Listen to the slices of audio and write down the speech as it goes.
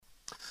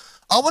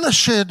I want to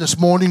share this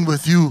morning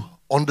with you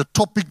on the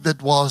topic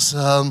that was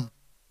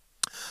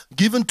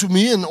given to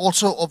me, and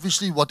also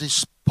obviously what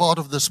is part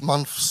of this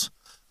month's,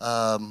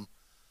 what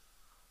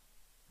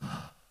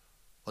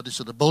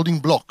is it, a building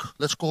block.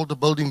 Let's call it the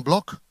building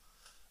block.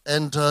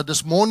 And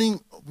this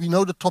morning, we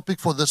know the topic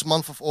for this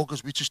month of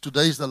August, which is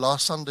today is the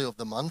last Sunday of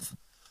the month.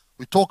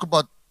 We talk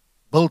about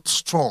build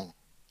strong,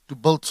 to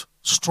build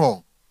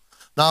strong.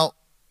 Now,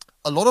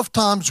 a lot of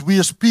times we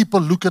as people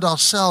look at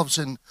ourselves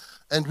and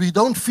we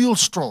don't feel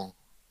strong.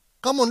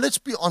 Come on, let's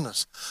be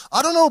honest.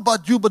 I don't know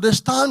about you, but there's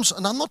times,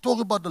 and I'm not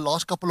talking about the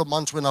last couple of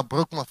months when I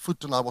broke my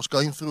foot and I was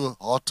going through a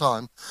hard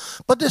time,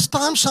 but there's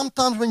times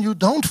sometimes when you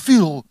don't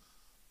feel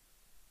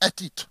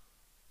at it.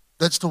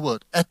 That's the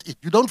word, at it.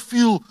 You don't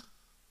feel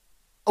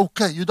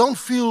okay. You don't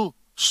feel,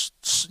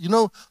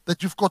 that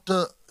you've got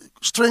the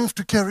strength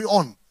to carry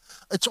on.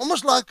 It's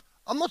almost like,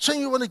 I'm not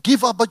saying you want to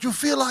give up, but you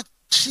feel like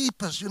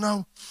cheapers,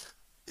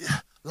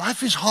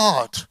 life is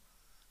hard.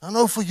 I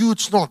know for you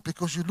it's not,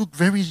 because you look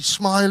very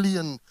smiley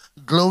and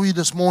glowy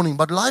this morning,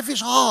 but life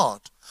is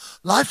hard.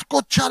 Life's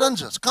got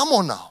challenges. Come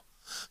on now.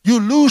 You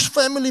lose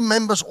family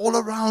members all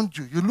around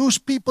you. You lose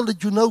people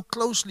that you know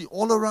closely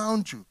all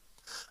around you.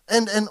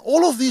 And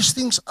all of these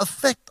things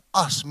affect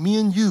us, me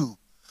and you.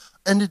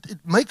 And it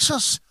makes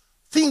us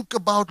think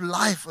about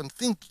life and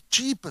think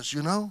cheapers,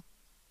 I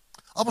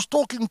was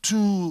talking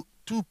to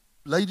two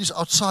ladies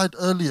outside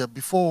earlier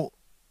before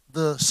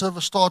the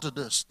service started,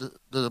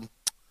 the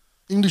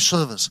English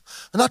service.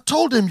 And I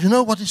told them,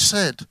 what he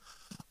said?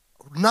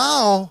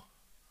 Now,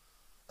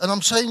 and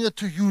I'm saying it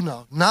to you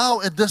now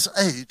at this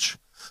age,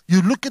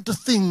 you look at the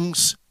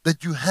things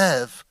that you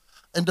have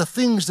and the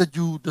things that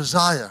you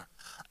desire.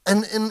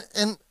 And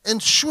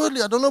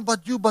surely, I don't know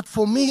about you, but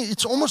for me,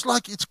 it's almost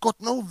like it's got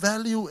no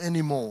value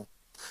anymore.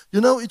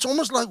 It's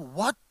almost like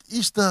what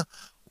is the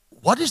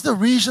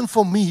reason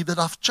for me that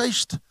I've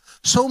chased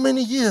so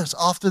many years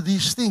after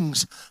these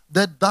things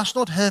that does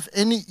not have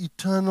any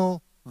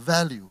eternal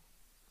value?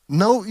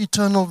 No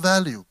eternal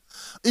value.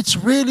 It's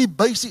really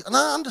basic. And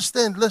I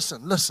understand,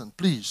 listen,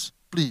 please,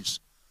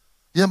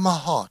 hear my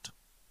heart.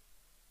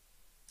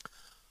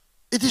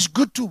 It is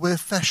good to wear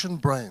fashion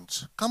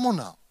brands. Come on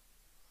now.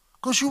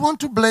 Because you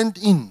want to blend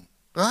in,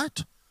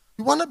 right?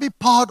 You want to be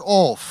part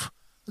of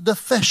the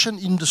fashion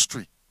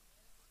industry,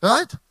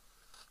 right?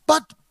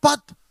 But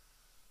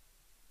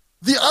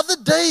the other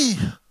day,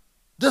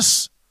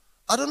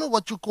 I don't know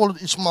what you call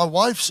it. Is it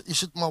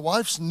my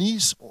wife's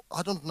niece? Or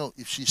I don't know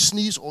if she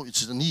sneezed or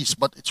it's a niece,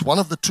 but it's one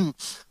of the two.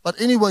 But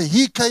anyway,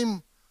 he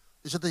came.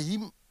 Is it a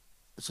him?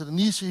 Is it a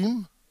niece,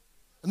 him?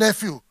 A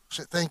nephew.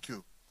 Thank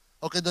you.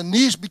 Okay, the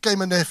niece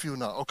became a nephew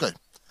now. Okay.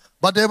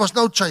 But there was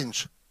no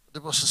change.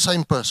 It was the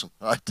same person,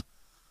 right?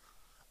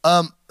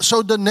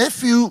 So the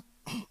nephew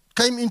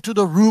came into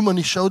the room and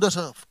he showed us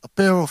a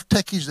pair of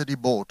tekkies that he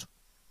bought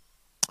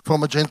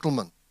from a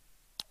gentleman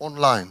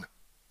online.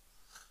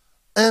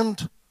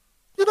 And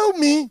you know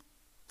me,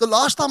 the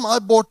last time I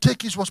bought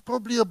tekkies was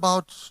probably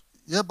about,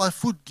 by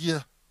Foot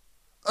Gear.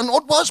 And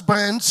it was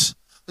brands.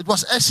 It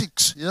was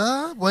Essex,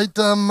 wait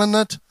a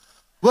minute.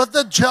 With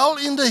the gel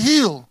in the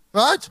heel,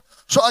 right?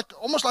 So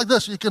almost like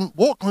this, you can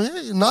walk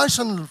nice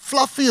and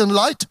fluffy and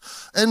light.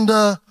 And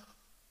I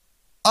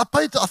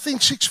paid, I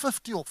think,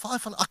 $650 or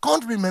 $500. I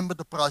can't remember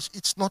the price.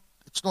 It's not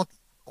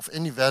of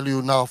any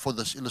value now for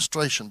this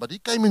illustration. But he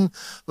came in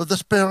with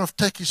this pair of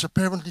tekkies,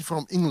 apparently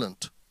from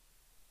England.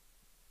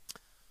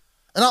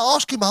 And I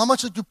asked him, how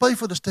much did you pay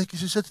for the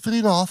tekkies? He said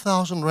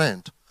 3,500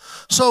 rand.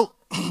 So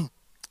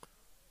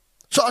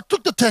I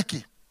took the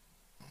tekkie.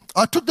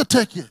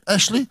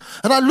 Ashley,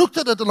 and I looked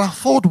at it and I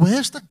thought,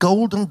 where's the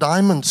gold and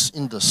diamonds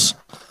in this?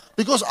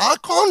 Because I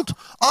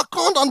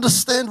can't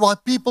understand why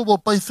people will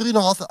pay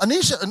 3,500. And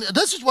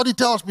this is what he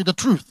tells me, the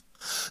truth.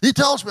 He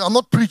tells me, I'm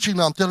not preaching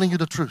now, I'm telling you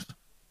the truth.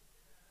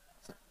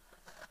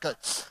 Okay.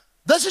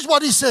 This is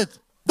what he said.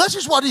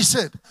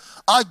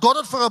 I got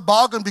it for a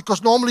bargain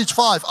because normally it's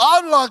 5.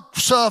 I'm like,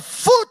 Sir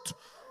Foot,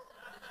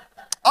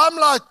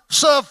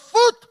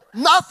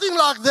 nothing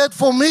like that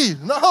for me.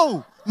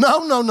 No.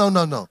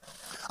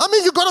 I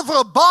mean, you got it for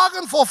a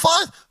bargain for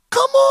 5?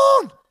 Come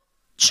on,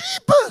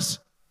 cheapest.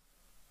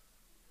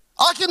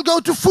 I can go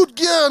to Foot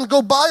Gear and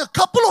go buy a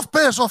couple of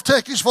pairs of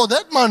tekkies for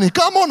that money.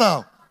 Come on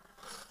now.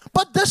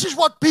 But this is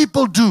what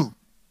people do.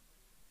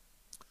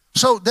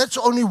 So that's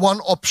only one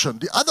option.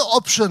 The other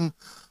option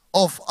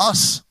of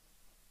us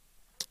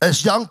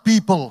as young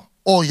people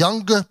or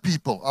younger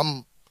people,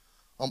 I'm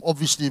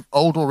obviously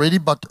old already,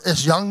 but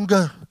as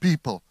younger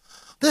people,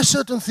 there's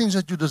certain things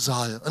that you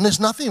desire, and there's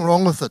nothing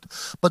wrong with it.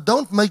 But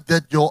don't make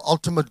that your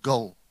ultimate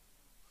goal.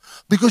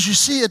 Because you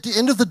see, at the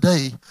end of the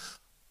day,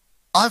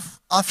 I've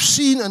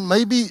seen, and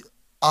maybe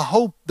I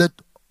hope that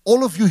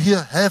all of you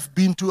here have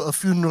been to a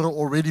funeral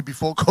already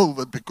before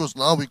COVID, because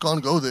now we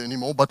can't go there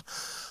anymore. But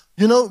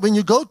when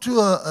you go to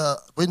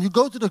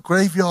the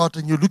graveyard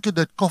and you look at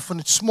that coffin,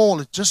 it's small.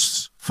 It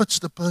just fits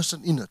the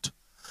person in it.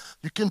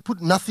 You can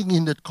put nothing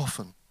in that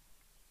coffin.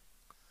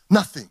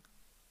 Nothing.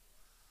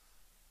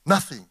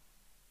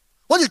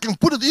 Well, you can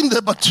put it in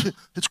there, but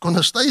it's going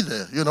to stay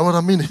there. You know what I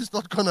mean? It's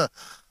not going to,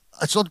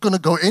 it's not going to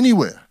go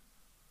anywhere.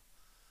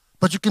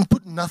 But you can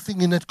put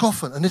nothing in that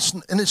coffin, and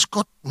it's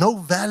got no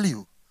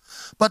value.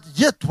 But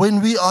yet,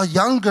 when we are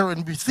younger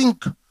and we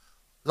think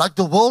like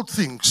the world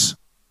thinks,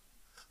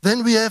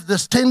 then we have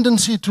this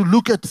tendency to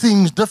look at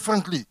things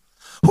differently.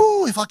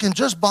 If I can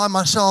just buy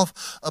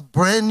myself a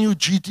brand new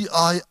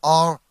GTI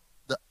R,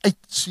 the 8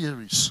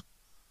 series.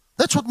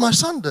 That's what my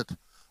son did.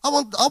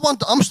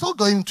 I'm still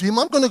going to him.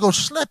 I'm going to go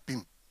slap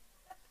him.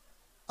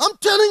 I'm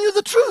telling you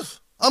the truth.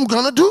 I'm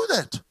going to do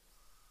that.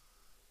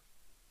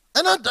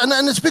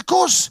 And it's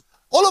because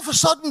all of a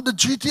sudden the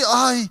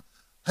GTI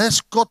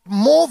has got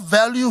more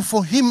value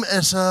for him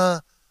as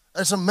a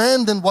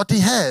man than what he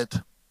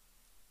had.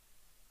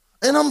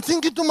 And I'm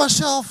thinking to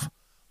myself,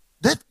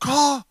 that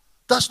car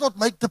does not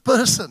make the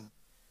person.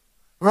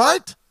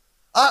 Right?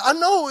 I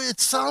know it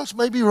sounds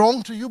maybe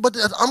wrong to you, but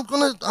I'm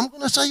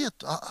gonna say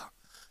it.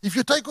 If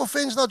you take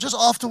offense now, just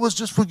afterwards,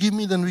 just forgive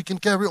me, then we can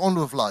carry on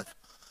with life.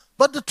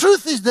 But the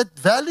truth is that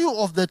value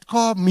of that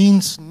car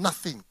means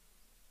nothing.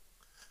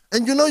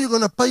 And you know you're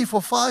going to pay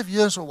for 5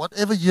 years or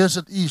whatever years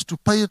it is to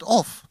pay it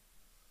off.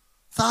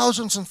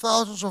 Thousands and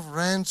thousands of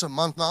rands a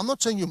month. Now, I'm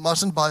not saying you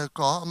mustn't buy a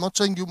car. I'm not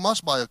saying you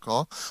must buy a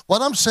car.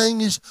 What I'm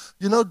saying is,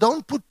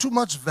 don't put too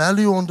much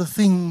value on the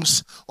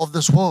things of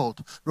this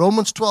world.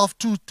 Romans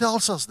 12:2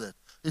 tells us that.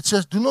 It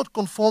says, do not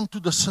conform to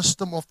the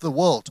system of the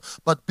world,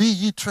 but be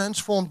ye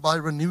transformed by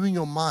renewing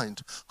your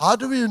mind. How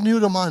do we renew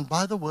the mind?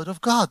 By the word of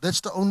God.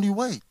 That's the only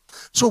way.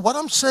 So what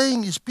I'm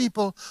saying is,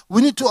 people,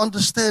 we need to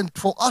understand,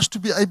 for us to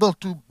be able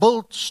to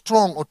build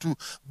strong or to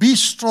be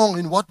strong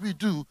in what we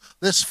do,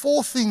 there's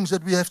 4 things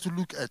that we have to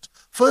look at.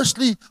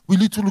 Firstly, we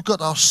need to look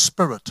at our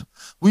spirit.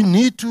 We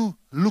need to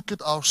look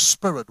at our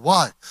spirit.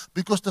 Why?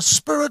 Because the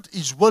spirit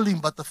is willing,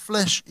 but the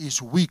flesh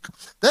is weak.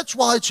 That's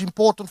why it's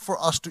important for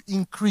us to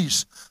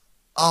increase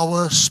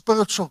our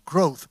spiritual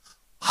growth.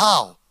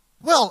 How?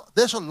 Well,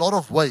 there's a lot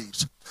of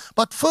ways.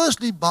 But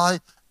firstly,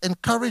 by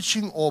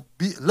encouraging or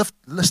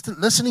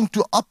listening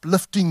to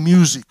uplifting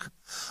music.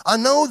 I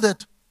know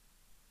that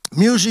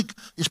music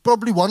is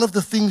probably one of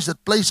the things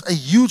that plays a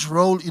huge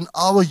role in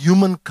our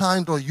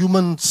humankind or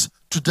humans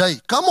today.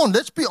 Come on,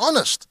 let's be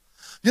honest.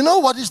 You know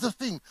what is the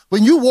thing?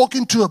 When you walk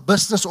into a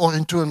business or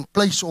into a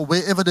place or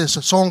wherever there's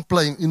a song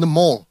playing in the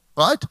mall,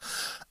 right?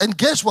 And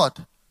guess what?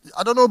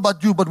 I don't know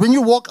about you, but when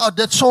you walk out,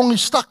 that song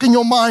is stuck in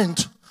your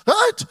mind,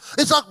 right?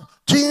 It's like,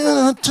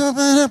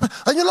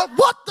 and you're like,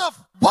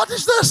 what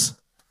is this?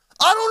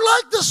 I don't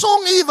like this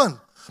song even,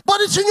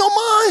 but it's in your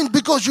mind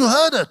because you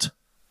heard it.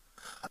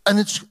 And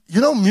it's,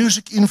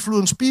 music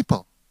influences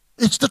people.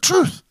 It's the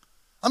truth.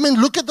 I mean,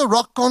 look at the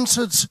rock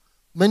concerts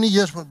many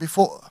years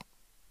before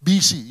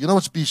BC. You know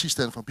what's BC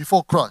stand for?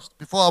 Before Christ,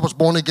 before I was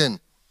born again.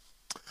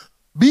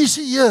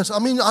 BC years. I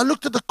mean, I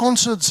looked at the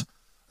concerts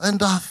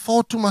and I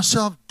thought to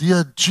myself,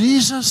 dear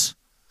Jesus,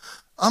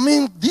 I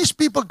mean, these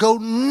people go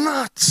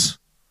nuts.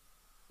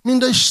 I mean,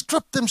 they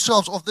strip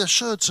themselves of their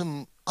shirts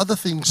and other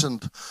things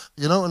and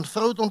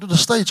throw it onto the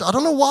stage. I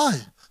don't know why,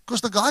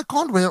 because the guy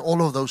can't wear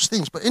all of those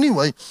things. But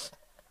anyway,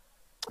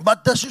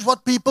 but this is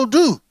what people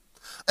do.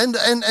 And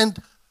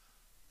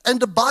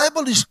the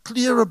Bible is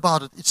clear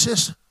about it. It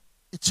says,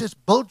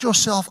 build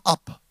yourself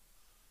up.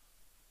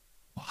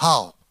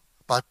 How?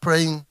 By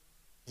praying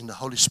in the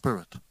Holy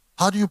Spirit.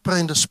 How do you pray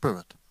in the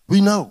Spirit? We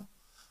know.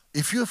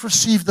 If you have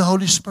received the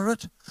Holy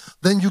Spirit,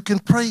 then you can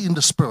pray in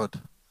the Spirit.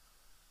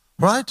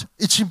 Right?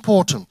 It's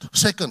important.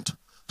 Second,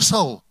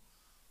 soul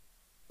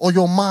or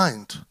your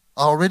mind.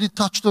 I already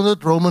touched on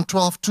it. Romans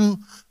 12:2.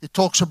 It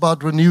talks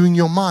about renewing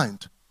your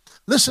mind.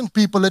 Listen,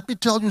 people, let me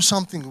tell you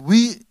something.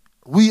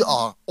 We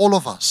are, all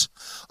of us,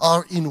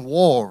 are in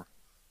war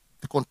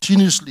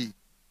continuously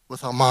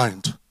with our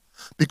mind.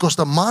 Because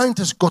the mind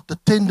has got the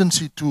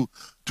tendency to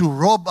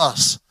rob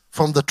us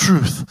from the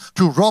truth,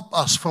 to rob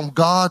us from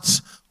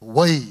God's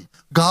way,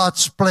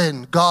 God's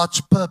plan,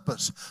 God's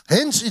purpose.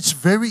 Hence, it's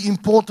very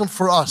important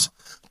for us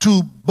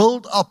to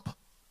build up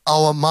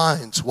our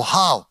minds. Well,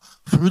 how?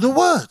 Through the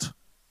Word.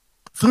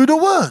 Through the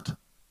Word.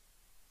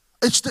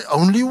 It's the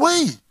only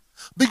way.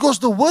 Because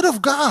the Word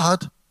of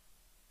God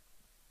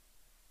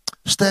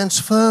stands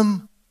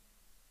firm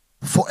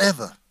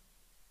forever.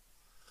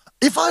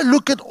 If I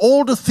look at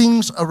all the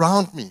things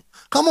around me,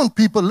 come on,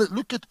 people,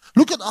 look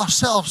at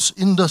ourselves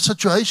in the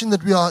situation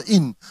that we are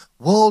in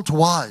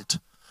worldwide.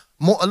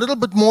 A little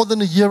bit more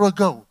than a year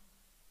ago,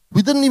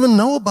 we didn't even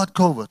know about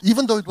COVID,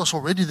 even though it was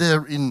already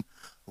there in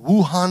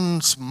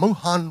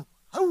Wuhan.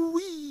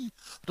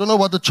 I don't know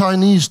what the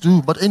Chinese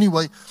do, but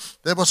anyway,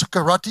 there was a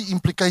karate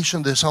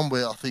implication there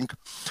somewhere, I think.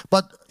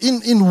 But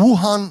in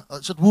Wuhan,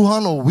 is it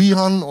Wuhan or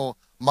Wuhan or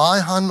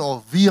Maihan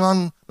or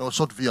Wuhan? No, it's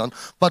not Wuhan.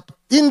 But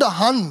in the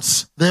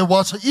Hans, there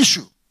was an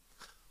issue.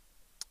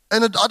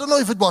 And I don't know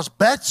if it was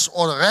bats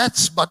or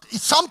rats, but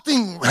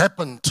something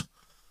happened.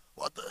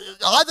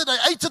 Either they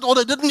ate it or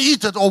they didn't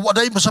eat it, or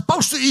they were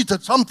supposed to eat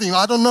it, something,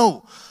 I don't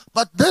know.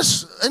 But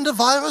the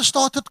virus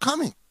started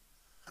coming.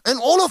 And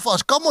all of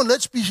us, come on,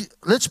 let's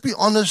be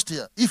honest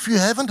here. If you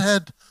haven't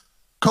had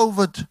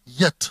COVID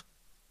yet,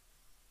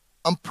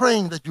 I'm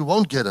praying that you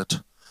won't get it.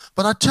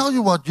 But I tell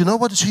you what, you know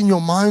what is in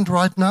your mind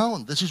right now?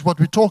 And this is what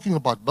we're talking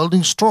about,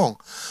 building strong.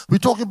 We're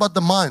talking about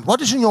the mind.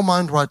 What is in your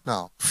mind right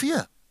now?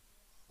 Fear.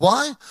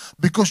 Why?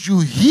 Because you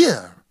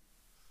hear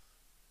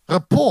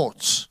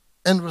reports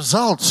and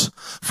results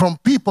from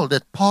people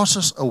that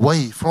passes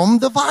away from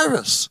the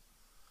virus.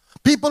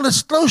 People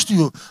that's close to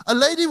you. A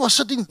lady was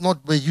sitting, not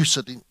where you're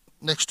sitting,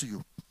 next to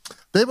you.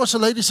 There was a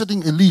lady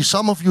sitting, Elise.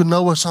 Some of you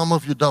know her, some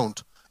of you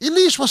don't.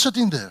 Elise was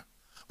sitting there.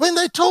 When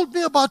they told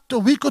me about a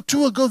week or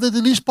two ago that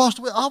Elise passed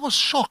away, I was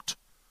shocked.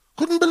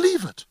 Couldn't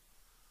believe it.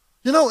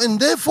 You know, and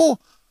therefore,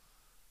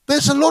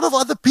 there's a lot of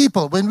other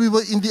people. When we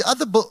were in the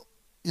other building,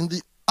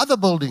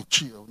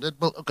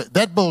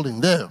 that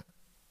building there,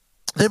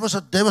 there was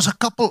a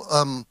couple,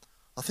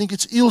 I think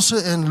it's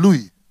Ilse and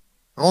Louis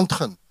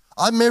Röntgen.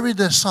 I married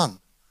their son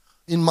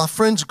in my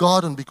friend's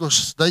garden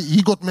because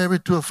he got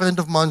married to a friend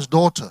of mine's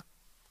daughter.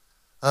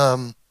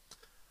 And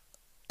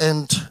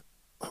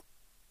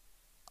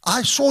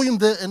I saw him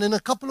there, and then a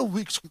couple of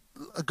weeks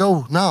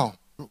ago now,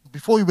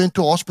 before he went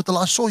to hospital,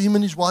 I saw him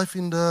and his wife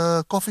in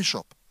the coffee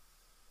shop.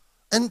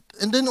 And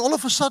then all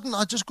of a sudden,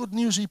 I just got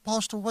news he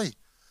passed away.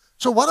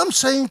 So what I'm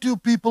saying to you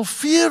people,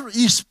 fear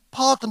is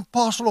part and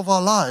parcel of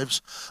our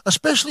lives,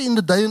 especially in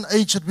the day and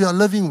age that we are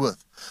living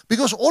with.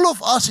 Because all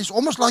of us is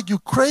almost like you're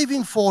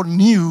craving for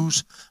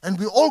news, and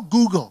we all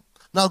Google.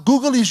 Now,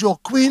 Google is your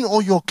queen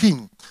or your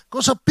king.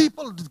 Because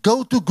people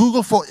go to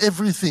Google for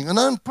everything. And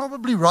I'm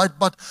probably right,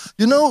 but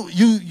you know,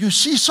 you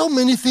see so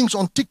many things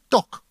on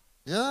TikTok.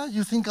 Yeah,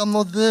 you think I'm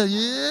not there?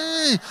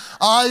 Yay!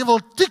 I will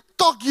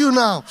TikTok you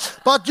now.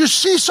 But you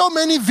see so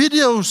many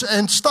videos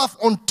and stuff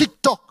on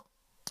TikTok.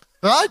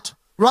 Right?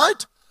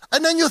 Right?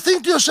 And then you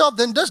think to yourself,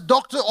 then this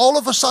doctor, all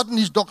of a sudden,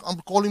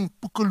 I'm calling him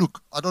Pukuluk.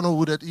 I don't know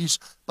who that is,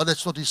 but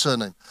that's not his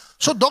surname.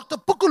 So Dr.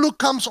 Pukuluk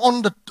comes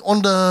on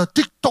the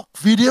TikTok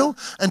video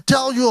and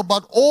tell you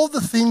about all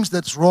the things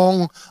that's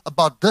wrong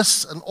about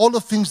this and all the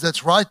things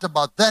that's right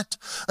about that.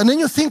 And then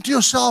you think to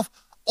yourself,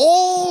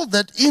 all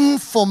that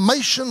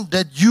information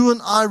that you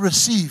and I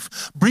receive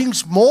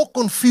brings more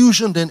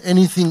confusion than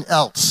anything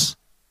else.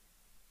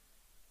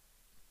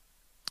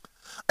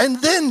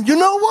 And then, you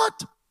know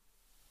what?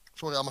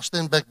 Sorry, I must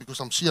stand back because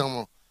I'm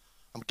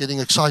getting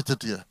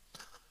excited here.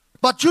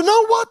 But you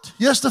know what?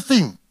 Here's the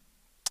thing.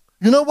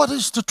 You know what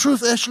is the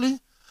truth, Ashley?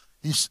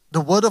 The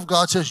Word of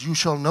God says, you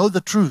shall know the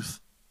truth.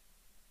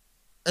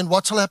 And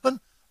what shall happen?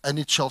 And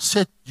it shall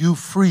set you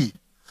free.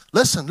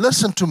 Listen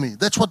to me.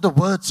 That's what the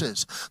Word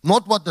says.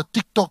 Not what the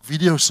TikTok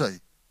videos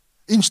say.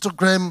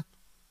 Instagram,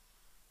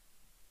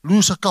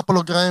 lose a couple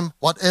of grams,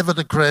 whatever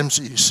the grams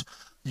is.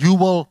 You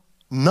will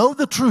know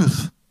the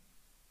truth.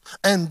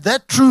 And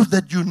that truth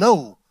that you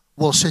know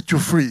will set you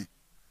free.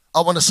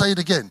 I want to say it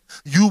again.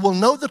 You will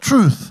know the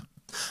truth,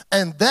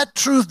 and that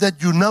truth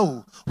that you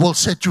know will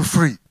set you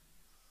free.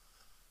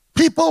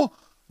 People,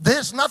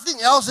 there's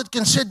nothing else that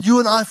can set you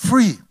and I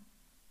free.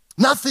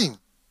 Nothing.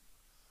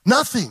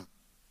 Nothing.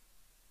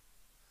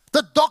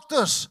 The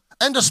doctors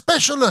and the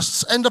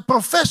specialists and the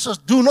professors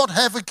do not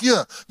have a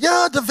cure.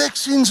 Yeah, the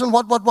vaccines and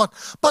what.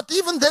 But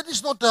even that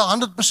is not a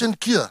 100%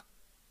 cure.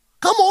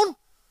 Come on.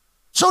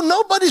 So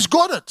nobody's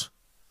got it.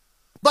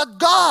 But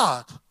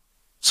God,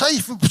 say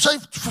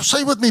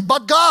with me,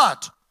 but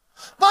God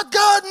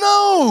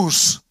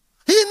knows.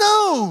 He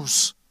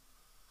knows.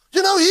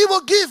 You know, He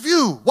will give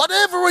you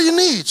whatever He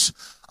needs.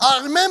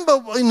 I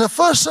remember in the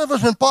first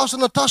service when Pastor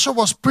Natasha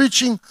was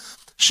preaching,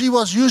 she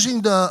was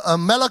using the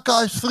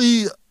Malachi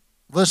 3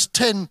 verse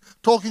 10,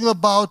 talking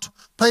about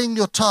paying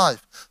your tithe.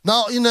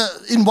 Now,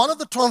 in one of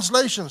the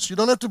translations, you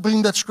don't have to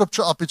bring that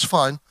scripture up, it's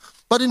fine.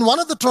 But in one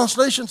of the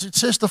translations, it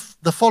says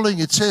the following.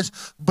 It says,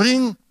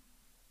 bring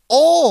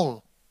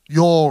all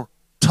your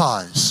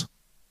tithes.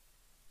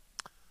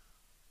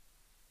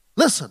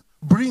 Listen,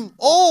 bring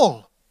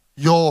all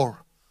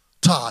your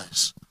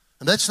tithes.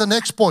 And that's the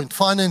next point,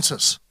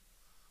 finances.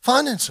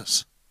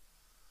 Finances.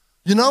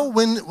 You know,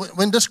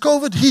 when this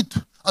COVID hit,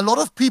 a lot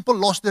of people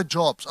lost their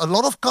jobs. A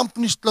lot of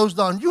companies closed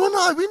down. You and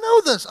I, we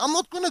know this. I'm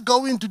not going to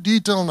go into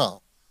detail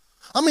now.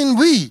 I mean,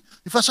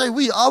 if I say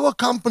we, our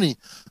company,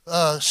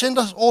 send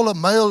us all a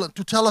mail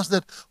to tell us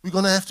that we're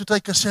going to have to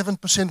take a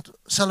 7%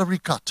 salary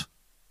cut.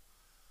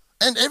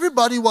 And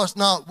everybody was,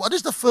 now, what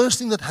is the first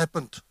thing that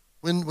happened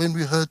when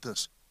we heard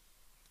this?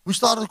 We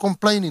started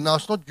complaining. Now,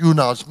 it's not you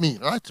now, it's me,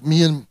 right?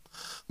 Me and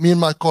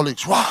my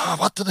colleagues. Wow,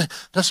 what did they,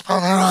 that's,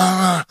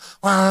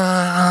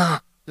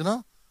 you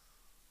know?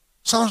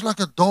 Sounds like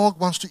a dog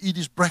wants to eat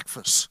his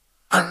breakfast.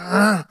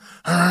 And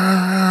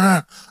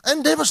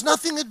there was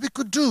nothing that we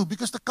could do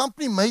because the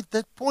company made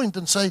that point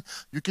and say,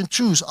 you can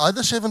choose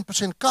either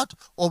 7% cut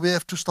or we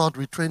have to start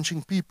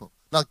retrenching people.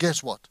 Now,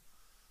 guess what?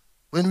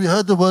 When we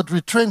heard the word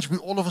retrench, we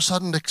all of a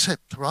sudden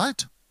accept,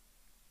 right?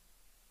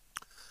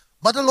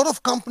 But a lot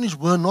of companies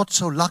were not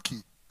so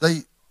lucky.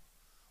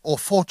 Or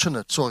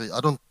fortunate, sorry,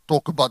 I don't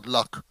talk about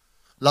luck.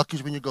 Luck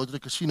is when you go to the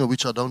casino,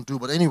 which I don't do,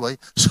 but anyway.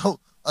 So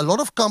a lot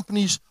of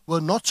companies were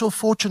not so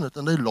fortunate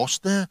and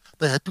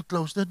they had to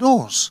close their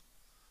doors.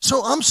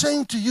 So I'm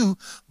saying to you,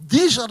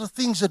 these are the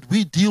things that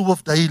we deal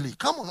with daily.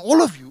 Come on,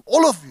 all of you,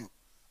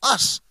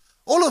 us,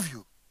 all of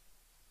you.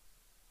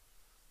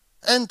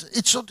 And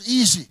it's not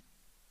easy.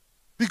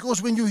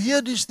 Because when you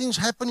hear these things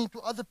happening to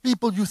other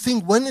people, you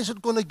think, when is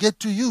it going to get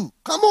to you?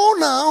 Come on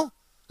now.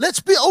 Let's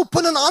be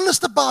open and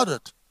honest about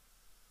it.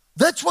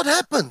 That's what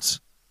happens.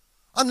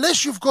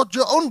 Unless you've got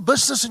your own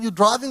business and you're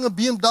driving a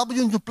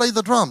BMW and you play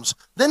the drums,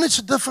 then it's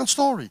a different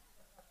story.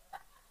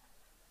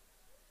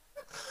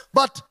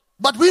 But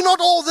we're not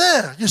all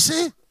there, you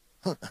see?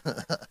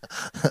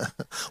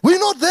 We're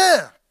not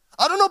there.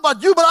 I don't know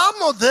about you, but I'm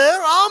not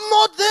there. I'm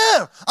not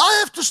there. I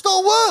have to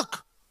still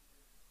work.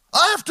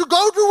 I have to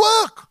go to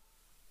work.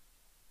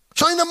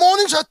 So in the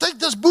mornings, I take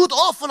this boot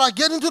off and I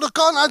get into the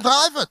car and I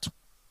drive it.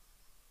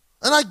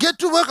 And I get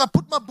to work, I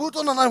put my boot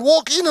on and I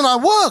walk in and I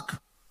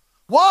work.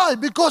 Why?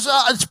 Because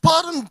it's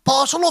part and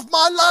parcel of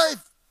my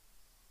life.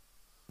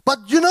 But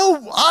you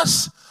know,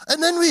 us,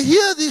 and then we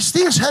hear these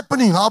things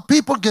happening, how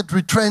people get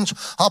retrenched,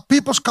 how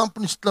people's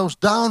companies close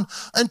down,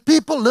 and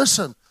people,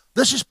 listen,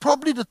 this is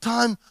probably the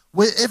time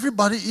where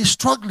everybody is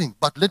struggling.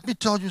 But let me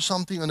tell you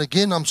something, and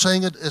again, I'm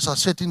saying it as I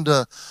said in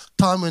the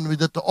time when we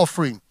did the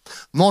offering.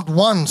 Not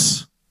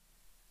once,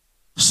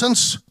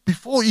 since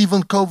before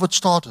even COVID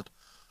started,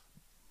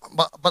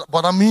 but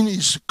what I mean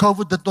is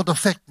COVID did not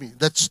affect me.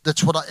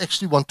 That's what I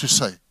actually want to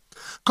say.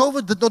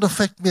 COVID did not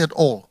affect me at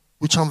all,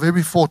 which I'm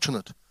very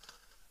fortunate.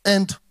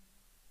 And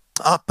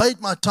I paid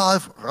my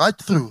tithe right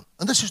through.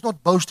 And this is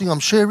not boasting.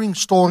 I'm sharing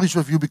stories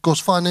with you because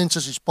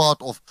finances is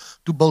part of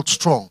to build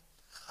strong.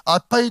 I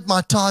paid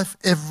my tithe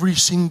every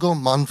single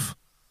month,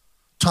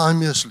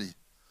 timelessly.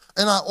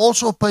 And I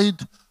also paid,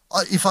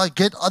 if I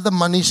get other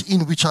monies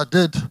in, which I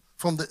did,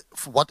 for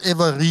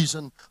whatever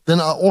reason,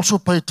 then I also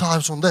paid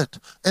tithes on that.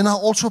 And I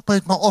also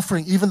paid my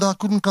offering, even though I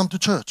couldn't come to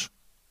church.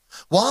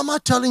 Why am I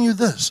telling you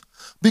this?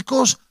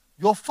 Because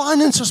your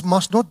finances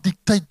must not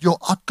dictate your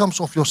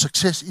outcomes of your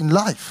success in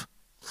life.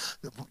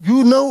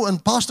 You know,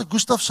 and Pastor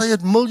Gustav said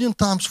it a million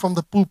times from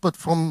the pulpit,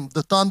 from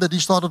the time that he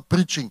started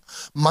preaching,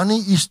 money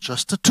is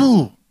just a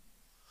tool.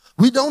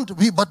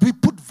 But we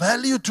put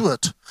value to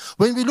it.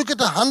 When we look at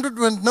a 100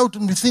 rand note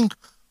and we think,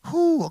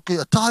 okay,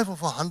 a tithe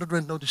of a 100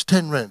 rand note is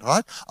 10 rand,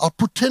 right? I'll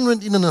put 10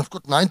 rand in and I've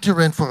got 90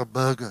 rand for a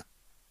burger.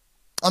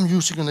 I'm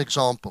using an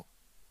example.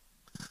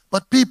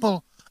 But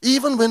people,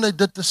 even when they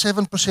did the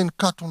 7%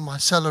 cut on my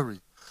salary,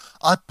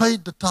 I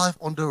paid the tithe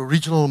on the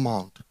original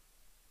amount.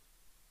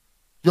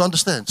 You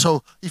understand?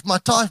 So if my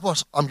tithe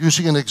was, I'm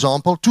using an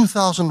example,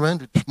 2,000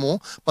 rand, it's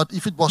more, but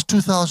if it was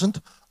 2,000,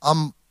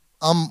 I'm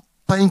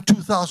paying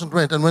 2,000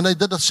 rand. And when they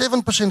did a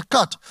 7%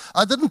 cut,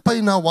 I didn't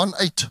pay now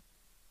 1.8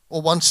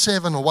 or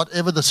 1.7 or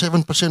whatever the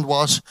 7%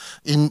 was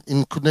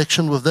in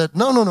connection with that.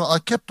 No. I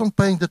kept on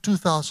paying the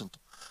 2,000.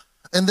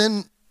 And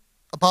then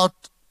about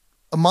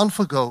a month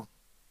ago,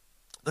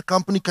 the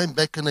company came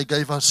back and they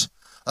gave us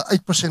an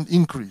 8%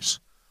 increase,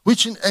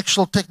 which in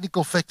actual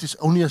technical fact is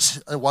only a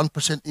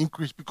 1%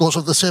 increase because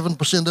of the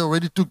 7% they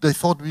already took. They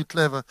thought we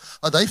clever.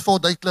 They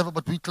thought they clever,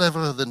 but we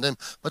cleverer than them.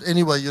 But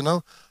anyway, you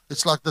know,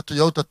 it's like the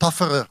Toyota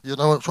tougherer, you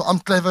know, so I'm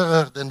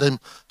cleverer than them.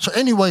 So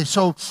anyway,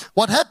 so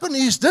what happened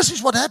is, this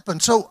is what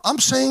happened. So I'm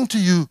saying to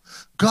you,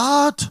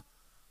 God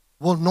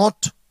will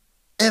not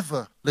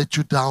ever let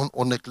you down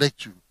or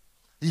neglect you.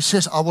 He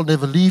says, I will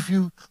never leave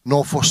you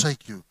nor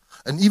forsake you.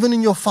 And even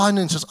in your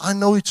finances, I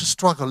know it's a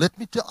struggle. Let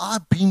me tell you,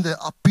 I've been there.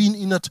 I've been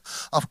in it.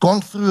 I've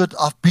gone through it.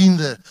 I've been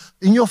there.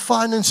 In your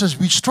finances,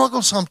 we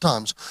struggle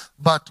sometimes.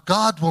 But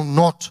God will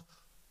not,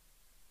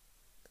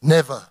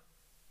 never,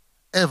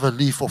 ever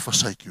leave or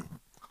forsake you.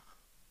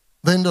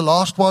 Then the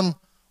last one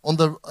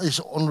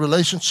is on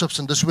relationships.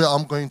 And this is where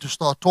I'm going to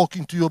start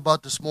talking to you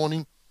about this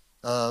morning,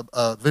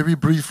 very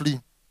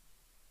briefly.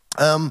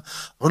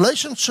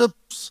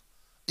 Relationships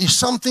is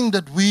something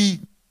that we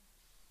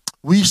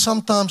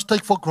sometimes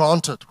take for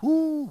granted.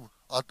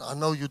 I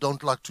know you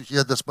don't like to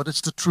hear this, but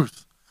it's the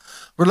truth.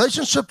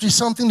 Relationships is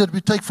something that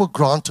we take for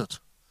granted.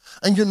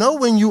 And you know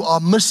when you are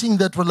missing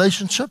that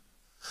relationship,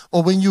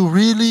 or when you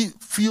really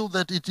feel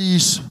that it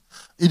is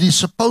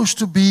supposed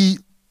to be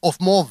of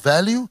more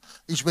value,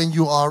 is when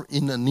you are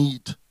in a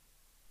need.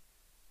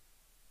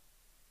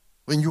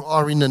 When you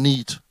are in a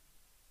need.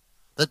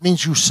 That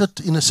means you sit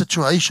in a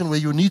situation where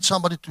you need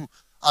somebody to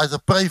either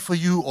pray for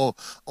you or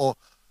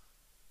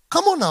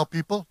come on now,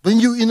 people. When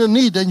you're in a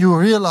need, then you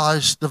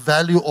realize the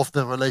value of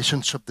the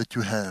relationship that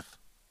you have.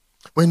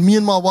 When me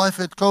and my wife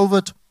had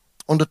COVID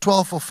on the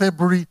 12th of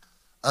February,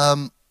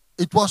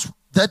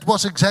 that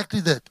was exactly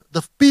that.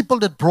 The people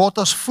that brought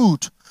us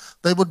food,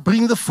 they would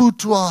bring the food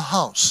to our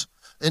house.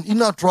 And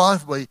in our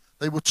driveway,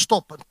 they would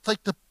stop and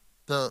take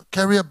the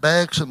carrier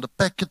bags and the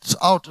packets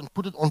out and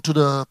put it onto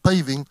the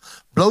paving,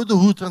 blow the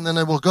hood, and then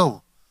they will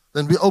go.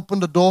 Then we open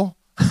the door,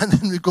 and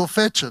then we go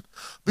fetch it.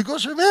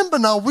 Because remember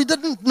now, we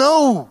didn't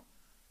know.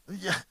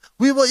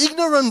 We were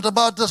ignorant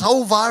about this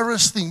whole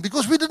virus thing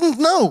because we didn't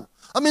know.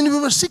 I mean, we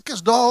were sick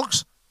as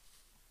dogs,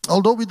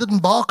 although we didn't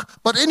bark.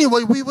 But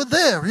anyway, we were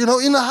there, you know,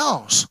 in the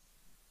house.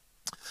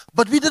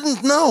 But we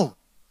didn't know.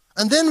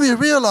 And then we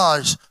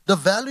realized the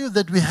value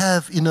that we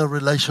have in a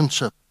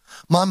relationship.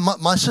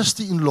 My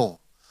sister-in-law,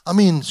 I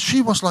mean,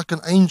 she was like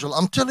an angel.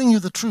 I'm telling you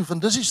the truth.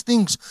 And this is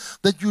things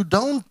that you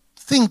don't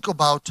think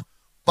about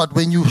But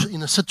when you're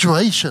in a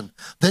situation,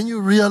 then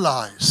you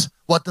realize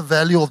what the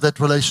value of that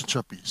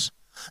relationship is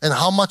and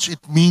how much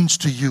it means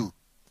to you.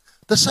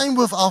 The same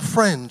with our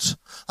friends.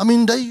 I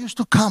mean, they used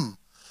to come.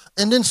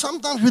 And then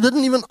sometimes we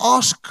didn't even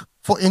ask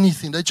for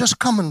anything. They just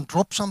come and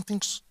drop something,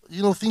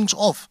 things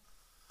off.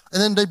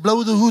 And then they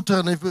blow the hooter,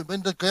 and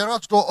when the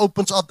garage door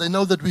opens up, they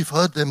know that we've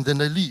heard them, then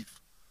they leave.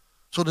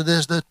 So that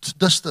there's that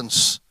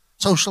distance,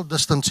 social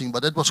distancing,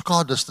 but that was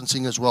car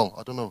distancing as well.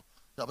 I don't know.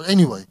 Yeah, but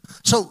anyway,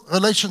 so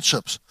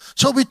relationships.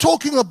 So we're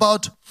talking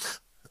about,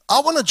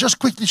 I want to just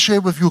quickly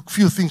share with you a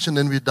few things and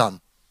then we're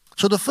done.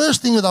 So the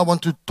first thing that I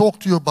want to talk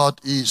to you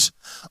about is,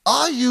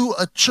 are you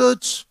a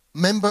church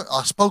member?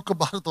 I spoke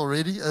about it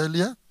already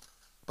earlier,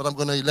 but I'm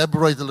going to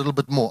elaborate a little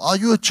bit more. Are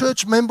you a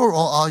church member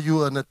or are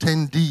you an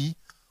attendee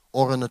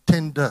or an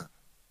attender?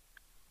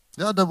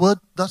 Yeah, the word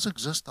does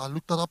exist. I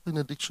looked that up in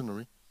a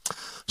dictionary.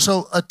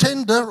 So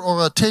attender or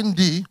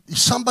attendee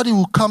is somebody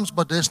who comes,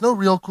 but there's no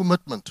real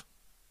commitment.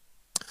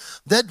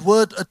 That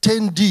word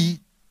attendee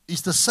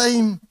is the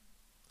same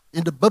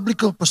in the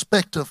biblical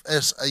perspective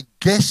as a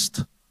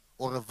guest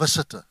or a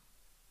visitor.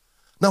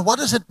 Now, what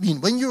does it mean?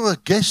 When you're a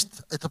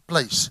guest at a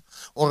place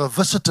or a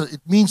visitor,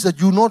 it means that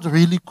you're not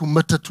really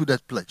committed to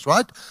that place,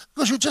 right?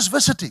 Because you're just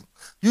visiting.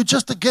 You're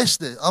just a guest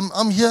there.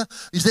 I'm here.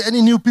 Is there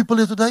any new people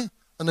here today?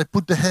 And they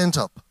put their hands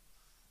up.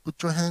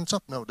 Put your hands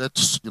up. No,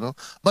 that's,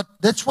 But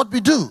that's what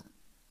we do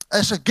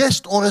as a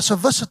guest or as a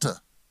visitor.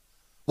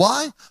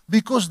 Why?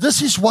 Because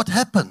this is what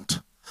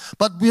happened.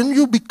 But when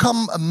you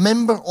become a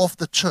member of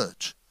the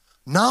church,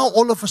 now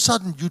all of a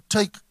sudden you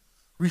take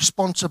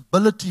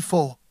responsibility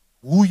for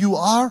who you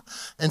are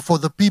and for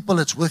the people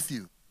that's with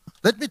you.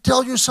 Let me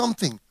tell you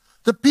something.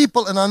 The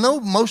people, and I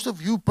know most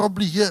of you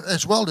probably here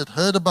as well that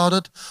heard about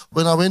it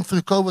when I went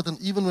through COVID and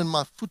even when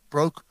my foot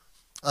broke,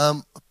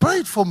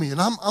 prayed for me. And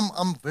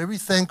I'm very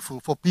thankful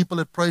for people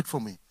that prayed for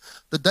me.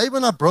 The day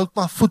when I broke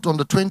my foot on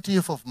the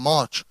 20th of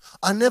March,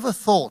 I never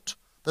thought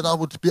that I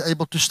would be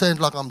able to stand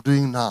like I'm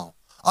doing now.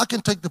 I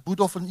can take the boot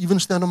off and even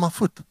stand on my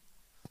foot.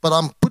 But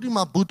I'm putting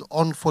my boot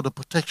on for the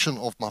protection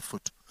of my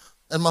foot.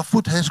 And my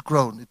foot has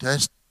grown. It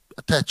has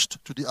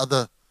attached to the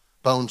other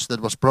bones that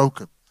was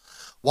broken.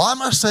 Why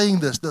am I saying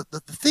this? The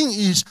thing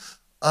is,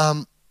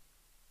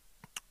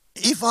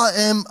 if I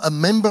am a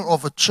member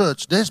of a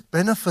church, there's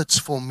benefits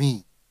for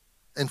me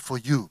and for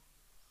you.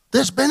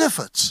 There's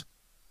benefits.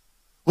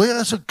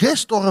 Whereas a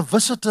guest or a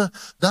visitor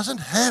doesn't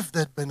have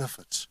that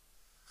benefits.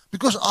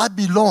 Because I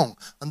belong.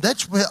 And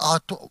that's where I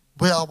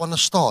want to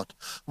start.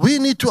 We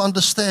need to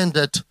understand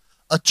that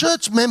a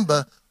church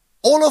member,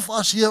 all of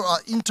us here are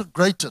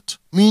integrated,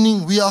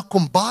 meaning we are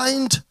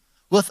combined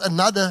with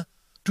another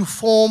to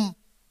form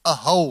a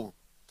whole.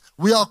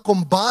 We are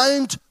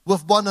combined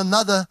with one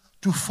another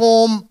to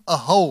form a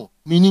whole,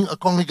 meaning a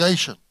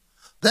congregation.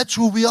 That's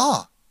who we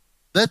are.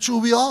 That's who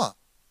we are.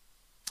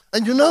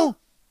 And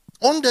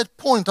on that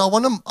point,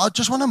 I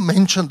just want to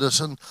mention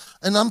this, and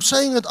I'm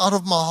saying it out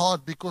of my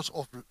heart because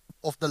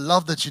of the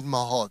love that's in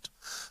my heart.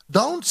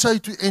 Don't say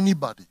to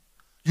anybody,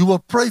 you will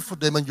pray for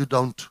them and you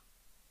don't.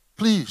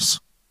 Please,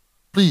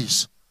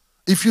 please.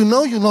 If you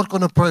know you're not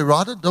going to pray,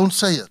 rather, don't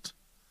say it.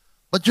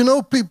 But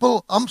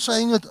people, I'm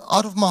saying it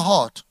out of my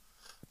heart.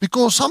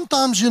 Because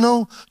sometimes,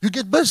 you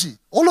get busy.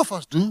 All of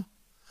us do.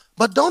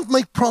 But don't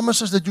make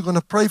promises that you're going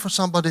to pray for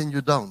somebody and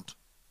you don't.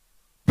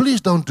 Please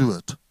don't do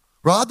it.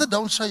 Rather,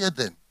 don't say it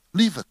then.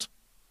 Leave it.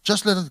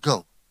 Just let it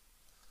go.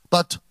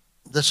 But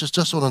this is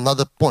just on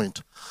another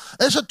point.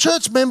 As a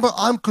church member,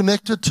 I'm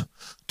connected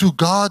to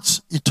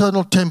God's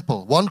eternal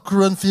temple. 1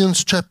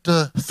 Corinthians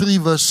chapter 3,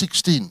 verse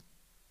 16.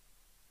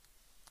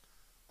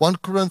 1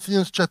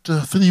 Corinthians chapter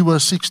 3,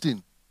 verse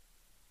 16.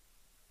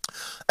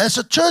 As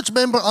a church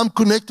member, I'm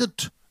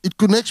connected. It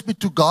connects me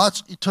to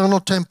God's eternal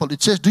temple.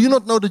 It says, do you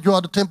not know that you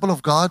are the temple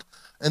of God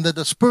and that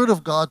the Spirit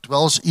of God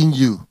dwells in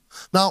you?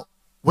 Now,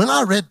 when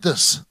I read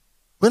this,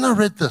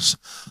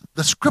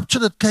 the scripture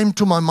that came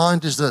to my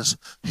mind is this: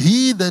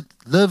 he that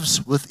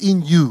lives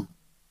within you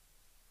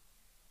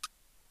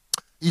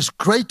is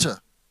greater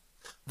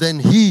than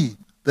he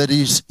that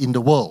is in the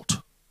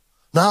world.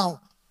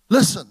 Now,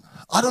 listen,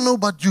 I don't know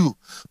about you,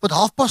 but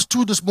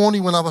 2:30 this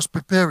morning when I was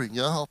preparing,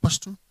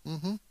 2:30?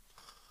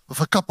 With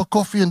a cup of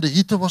coffee and the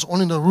heater was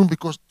on in the room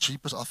because,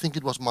 cheapest, I think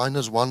it was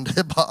 -1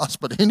 there by us.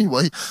 But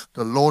anyway,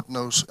 the Lord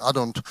knows, I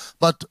don't.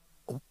 But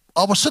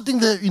I was sitting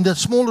there in that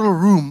small little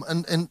room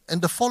and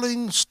the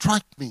following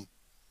struck me.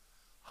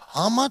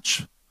 How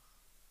much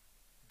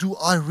do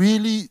I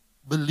really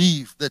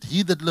believe that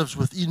he that lives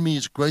within me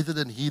is greater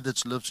than he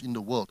that lives in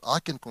the world? I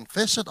can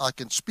confess it, I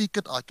can speak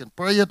it, I can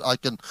pray it, I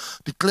can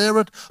declare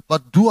it,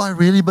 but do I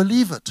really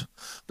believe it?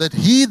 That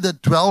he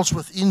that dwells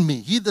within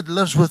me, he that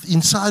lives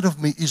inside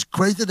of me is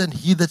greater than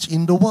he that's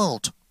in the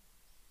world.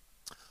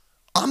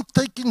 I'm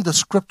taking the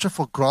scripture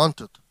for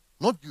granted.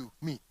 Not you,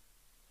 me.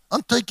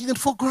 I'm taking it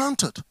for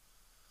granted.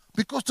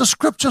 Because the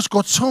scripture's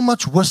got so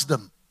much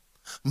wisdom,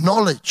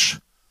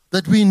 knowledge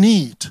that we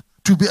need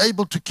to be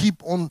able to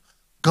keep on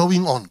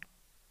going on.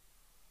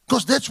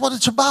 Because that's what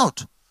it's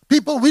about.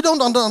 People, we don't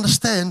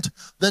understand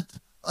that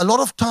a lot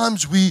of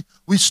times we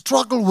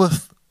struggle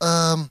with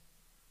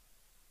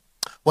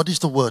what is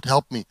the word?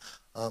 Help me.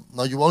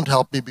 Now you won't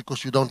help me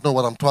because you don't know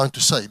what I'm trying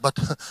to say. But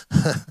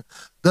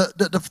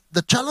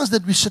the challenge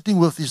that we're sitting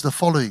with is the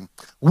following.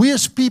 We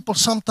as people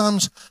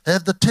sometimes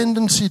have the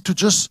tendency to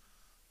just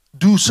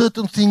do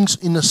certain things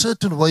in a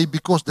certain way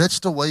because that's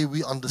the way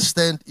we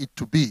understand it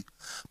to be.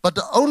 But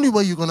the only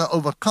way you're going to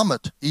overcome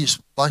it is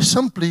by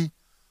simply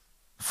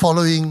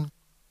following,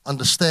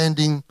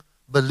 understanding,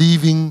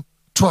 believing,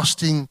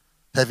 trusting,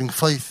 having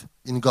faith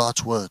in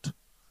God's word.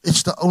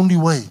 It's the only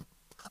way.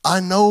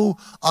 I know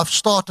I've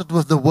started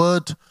with the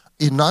word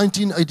in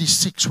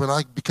 1986 when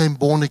I became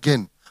born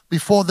again.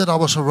 Before that, I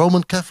was a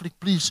Roman Catholic.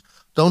 Please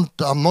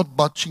I'm not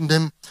butching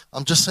them.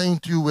 I'm just saying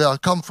to you where I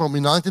come from.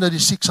 In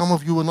 1986, some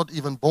of you were not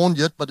even born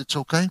yet, but it's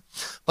okay.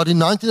 But in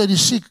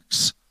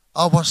 1986,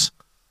 I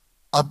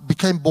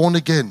became born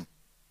again.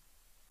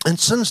 And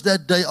since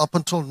that day up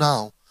until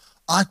now,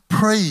 I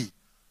pray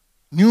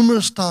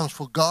numerous times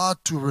for God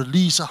to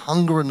release a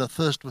hunger and a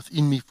thirst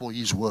within me for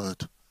His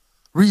word.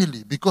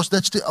 Really, because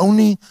that's the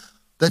only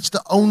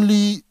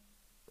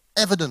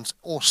evidence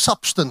or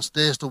substance,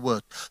 there's the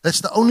word. That's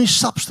the only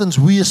substance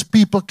we as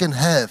people can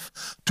have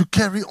to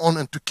carry on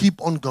and to keep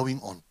on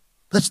going on.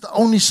 That's the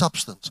only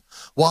substance.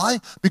 Why?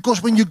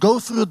 Because when you go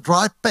through a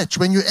dry patch,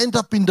 when you end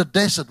up in the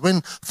desert,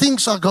 when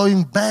things are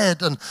going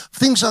bad and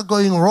things are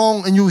going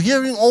wrong and you're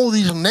hearing all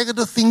these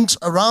negative things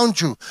around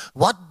you,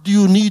 what do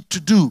you need to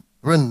do?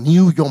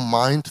 Renew your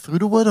mind through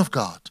the Word of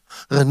God.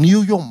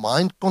 Renew your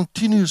mind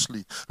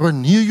continuously.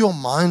 Renew your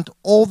mind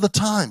all the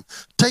time.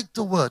 Take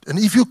the Word. And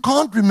if you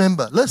can't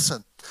remember,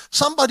 listen.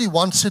 Somebody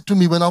once said to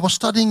me when I was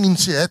studying in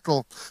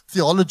Seattle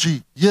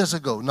theology years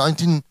ago,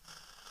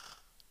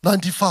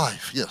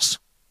 1995, yes.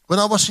 When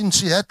I was in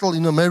Seattle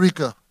in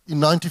America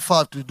in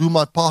 95 to do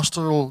my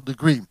pastoral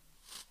degree,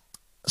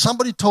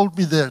 somebody told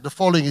me there the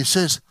following. He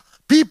says,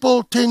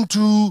 people tend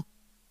to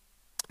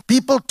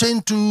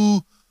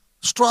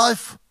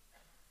strive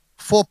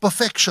for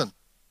perfection.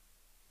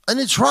 And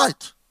it's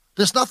right.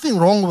 There's nothing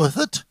wrong with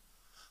it.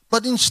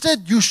 But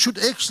instead, you should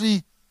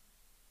actually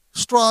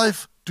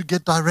strive to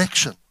get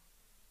direction.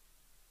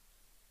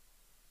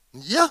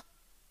 Yeah.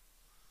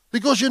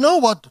 Because you know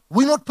what?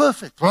 We're not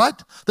perfect, right?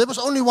 There was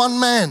only one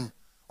man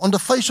on the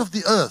face of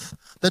the earth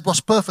that was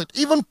perfect.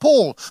 Even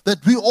Paul,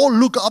 that we all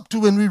look up to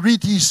when we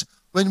read his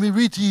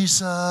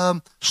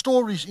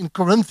stories in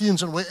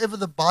Corinthians and wherever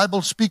the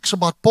Bible speaks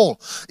about Paul.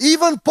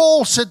 Even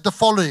Paul said the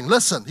following.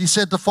 Listen, he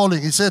said the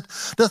following. He said,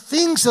 the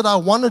things that I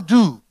want to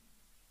do,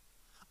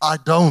 I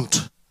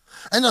don't.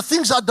 And the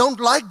things I don't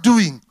like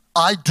doing,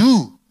 I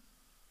do.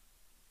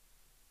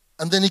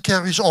 And then he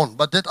carries on.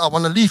 But that I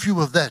want to leave you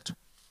with that.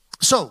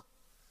 So,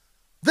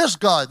 this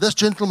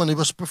gentleman, he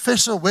was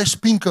Professor Wes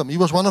Pinkham. He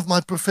was one of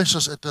my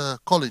professors at the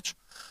college.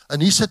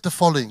 And he said the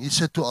following. He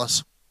said to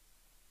us,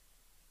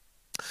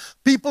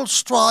 people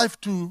strive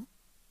to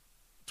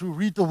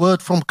read the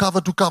word from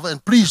cover to cover.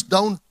 And please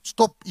don't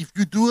stop if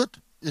you do it.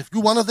 If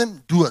you're one of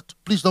them, do it.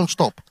 Please don't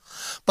stop.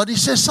 But he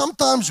says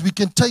sometimes we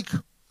can take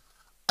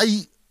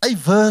a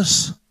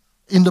verse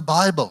in the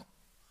Bible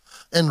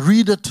and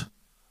read it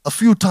a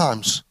few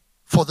times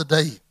for the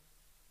day.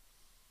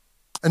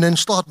 And then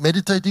start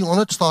meditating on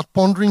it, start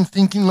pondering,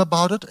 thinking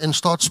about it, and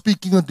start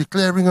speaking it,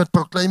 declaring it,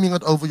 proclaiming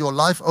it over your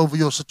life, over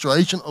your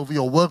situation, over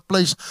your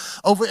workplace,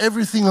 over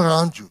everything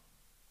around you.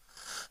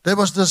 There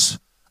was this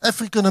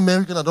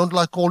African-American, I don't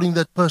like calling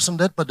that person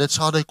that, but that's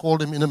how they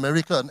called him in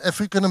America, an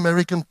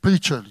African-American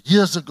preacher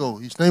years ago.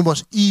 His name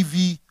was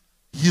E.V.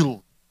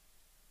 Hill.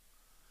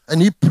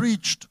 And he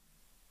preached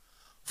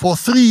for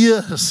 3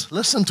 years.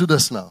 Listen to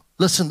this now.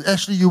 Listen,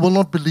 actually you will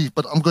not believe,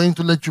 but I'm going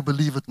to let you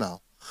believe it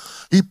now.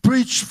 He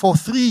preached for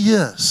 3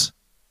 years.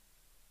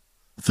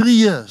 3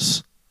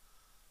 years.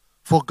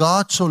 For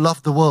God so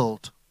loved the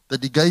world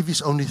that He gave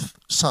His only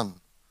Son,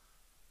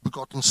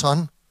 begotten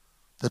Son,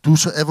 that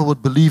whosoever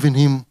would believe in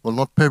Him will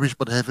not perish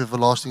but have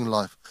everlasting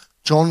life.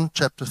 John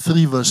chapter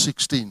 3 verse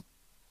 16.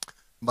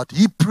 But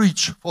he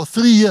preached for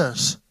 3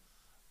 years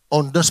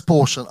on this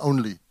portion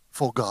only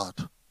for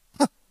God.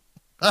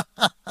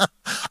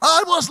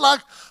 I was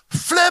like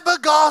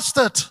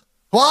flabbergasted.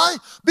 Why?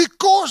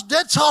 Because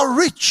that's how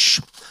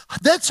rich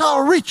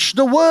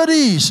the word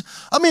is.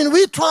 I mean,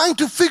 we're trying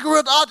to figure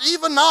it out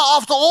even now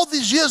after all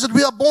these years that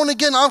we are born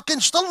again. I can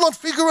still not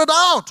figure it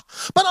out.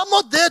 But I'm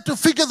not there to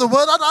figure the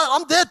word out.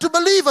 I'm there to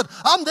believe it.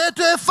 I'm there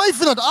to have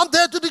faith in it. I'm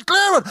there to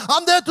declare it.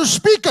 I'm there to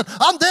speak it.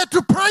 I'm there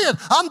to pray it.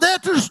 I'm there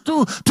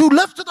to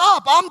lift it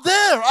up. I'm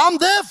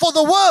there for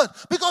the word,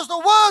 because the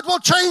word will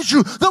change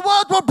you. The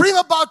word will bring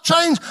about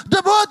change.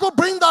 The word will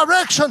bring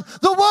direction.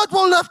 The word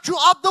will lift you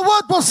up. The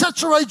word will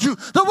saturate you.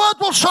 The word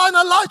will shine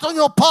a light on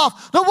your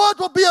path. The word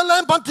will be a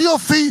lamp unto your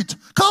feet.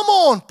 Come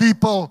on,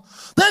 people.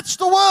 That's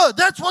the word.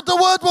 That's what the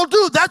word will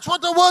do. That's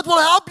what the word will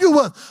help you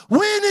with.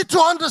 We need to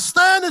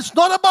understand it's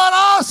not about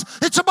us.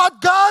 It's about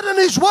God and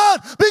His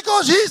word,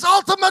 because He's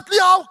ultimately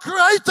our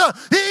creator.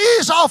 He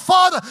is our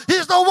Father.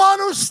 He's the one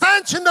who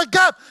stands in the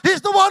gap.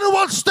 He's the one who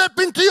will step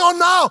into your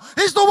now.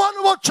 He's the one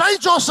who will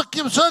change your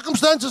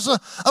circumstances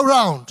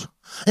around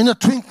in a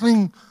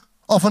twinkling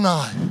of an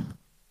eye.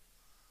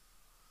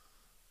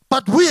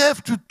 But we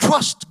have to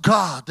trust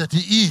God that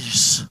He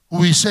is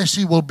who He says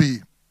He will be.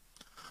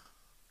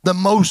 The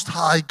Most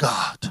High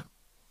God.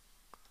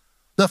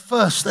 The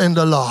first and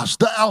the last.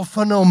 The Alpha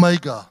and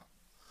Omega.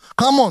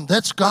 Come on,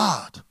 that's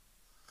God.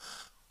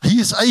 He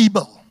is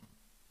able.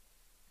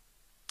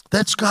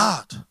 That's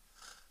God.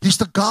 He's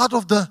the God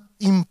of the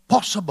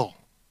impossible.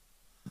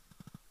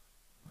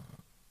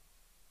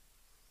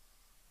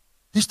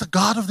 He's the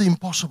God of the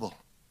impossible.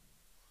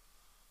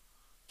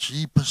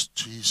 Jeepers,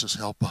 Jesus,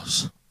 help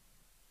us.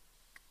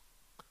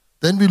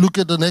 Then we look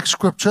at the next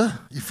scripture,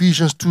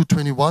 Ephesians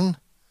 2:21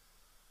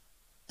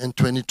 and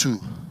 22.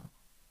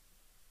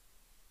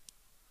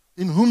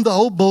 In whom the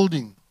whole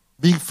building,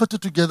 being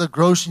fitted together,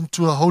 grows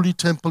into a holy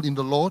temple in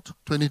the Lord,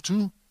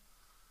 22.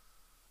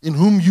 In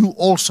whom you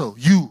also,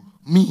 you,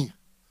 me,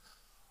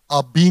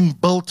 are being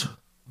built.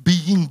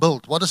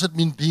 What does it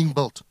mean, being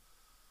built?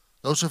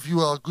 Those of you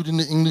who are good in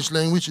the English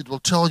language, it will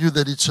tell you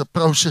that it's a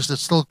process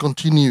that's still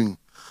continuing.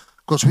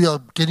 Because we are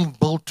getting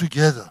built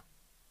together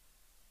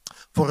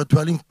for a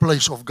dwelling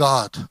place of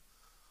God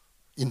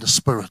in the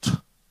Spirit.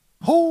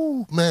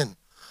 Oh, man.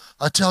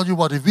 I tell you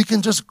what, if we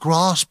can just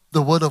grasp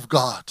the Word of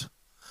God,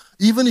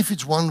 even if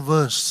it's one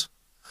verse,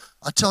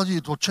 I tell you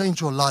it will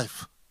change your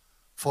life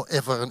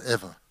forever and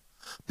ever.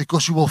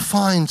 Because you will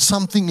find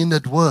something in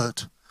that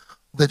Word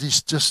that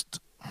is just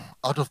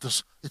out of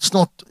this. It's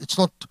not,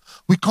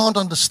 we can't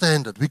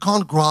understand it. We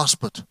can't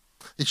grasp it.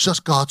 It's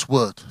just God's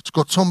Word. It's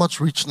got so much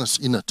richness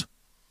in it.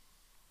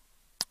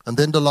 And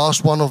then the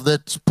last one of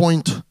that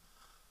point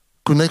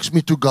connects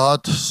me to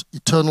God's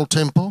eternal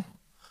temple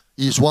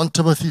is 1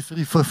 Timothy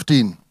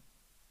 3:15.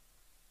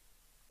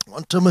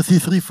 1 Timothy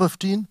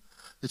 3:15,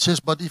 it says,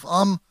 but if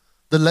I'm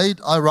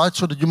delayed, I write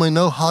so that you may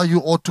know how you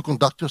ought to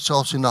conduct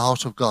yourselves in the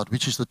house of God,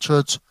 which is the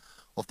church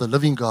of the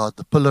living God,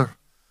 the pillar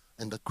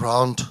and the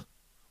ground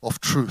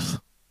of truth.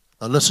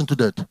 Now listen to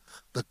that,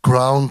 the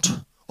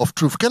ground of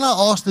truth. Can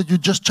I ask that you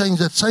just change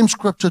that same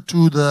scripture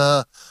to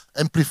the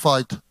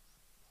Amplified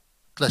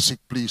Classic,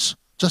 please?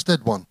 Just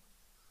that one.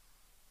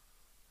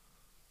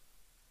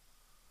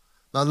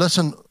 Now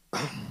listen,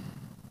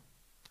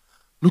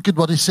 look at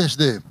what it says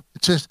there.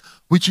 It says,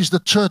 which is the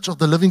church of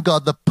the living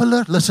God, the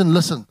pillar,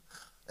 listen,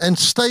 and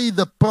stay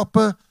the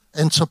proper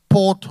and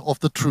support of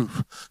the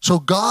truth. So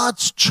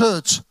God's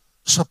church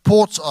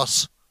supports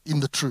us in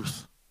the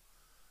truth.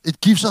 It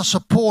gives us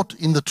support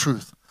in the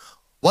truth.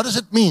 What does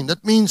it mean?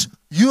 That means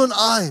you and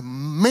I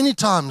many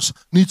times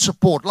need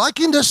support. Like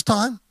in this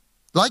time,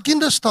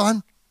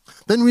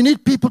 then we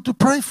need people to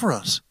pray for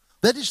us.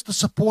 That is the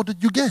support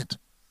that you get.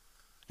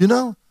 You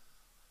know,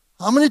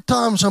 how many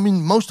times,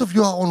 most of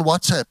you are on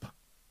WhatsApp.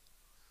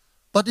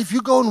 But if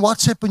you go on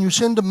WhatsApp and you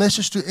send a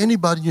message to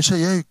anybody and you say,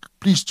 hey,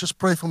 please just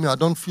pray for me, I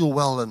don't feel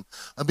well. And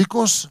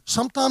because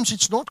sometimes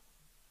it's not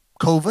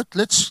COVID,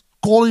 let's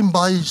call him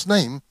by his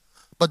name.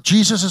 But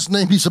Jesus'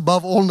 name is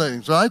above all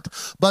names, right?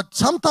 But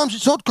sometimes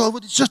it's not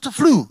COVID, it's just a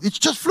flu. It's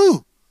just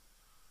flu.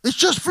 It's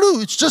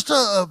just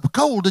a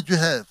cold that you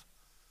have.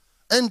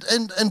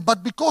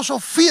 But because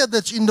of fear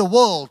that's in the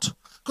world,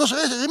 because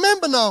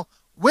remember now,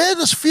 where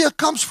does fear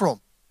comes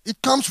from? It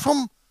comes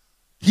from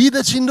he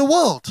that's in the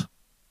world.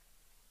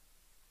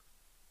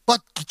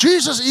 But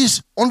Jesus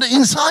is on the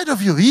inside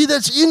of you. He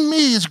that's in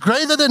me is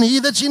greater than he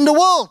that's in the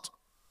world.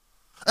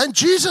 And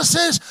Jesus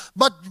says,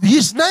 but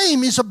his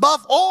name is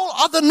above all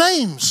other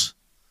names.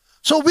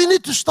 So we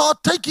need to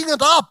start taking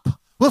it up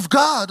with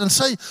God and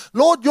say,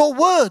 Lord, your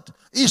word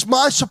is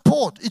my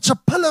support. It's a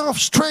pillar of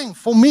strength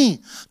for me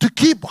to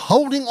keep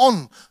holding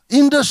on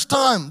in this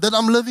time that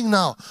I'm living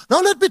now. Now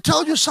let me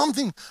tell you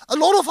something. A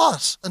lot of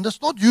us, and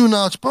that's not you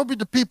now, it's probably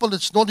the people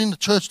that's not in the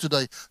church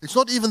today. It's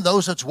not even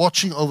those that's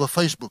watching over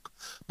Facebook.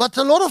 But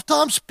a lot of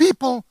times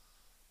people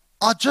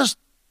are just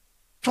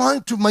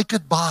trying to make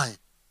it by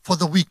for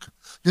the week.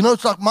 You know,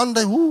 it's like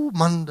Monday,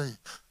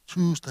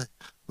 Tuesday,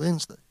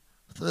 Wednesday,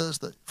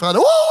 Thursday, Friday.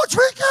 Oh, it's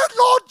weekend,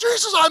 Lord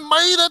Jesus, I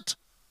made it.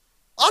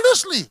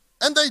 Honestly.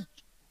 And they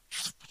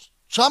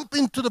jump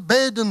into the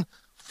bed and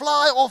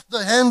fly off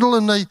the handle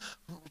and they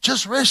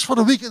just rest for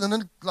the weekend. And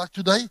then like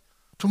today,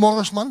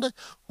 tomorrow's Monday.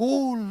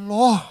 Oh,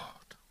 Lord,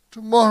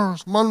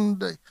 tomorrow's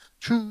Monday,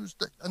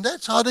 Tuesday. And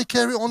that's how they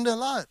carry on their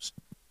lives.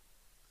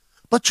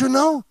 But you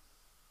know,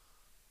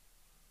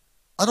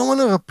 I don't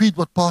want to repeat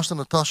what Pastor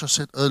Natasha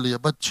said earlier,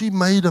 but she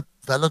made a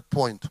valid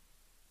point.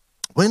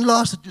 When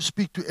last did you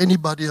speak to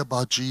anybody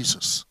about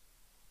Jesus?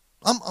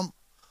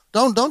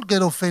 Don't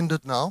get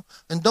offended now,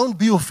 and don't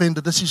be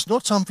offended. This is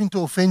not something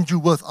to offend you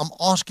with. I'm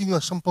asking you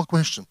a simple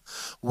question.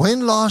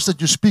 When last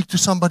did you speak to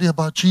somebody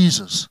about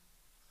Jesus?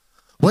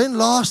 When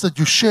last did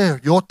you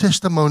share your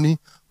testimony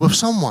with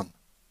someone?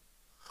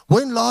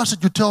 When last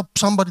did you tell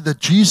somebody that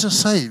Jesus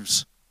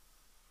saves?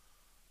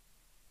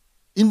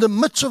 In the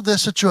midst of their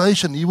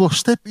situation, he will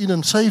step in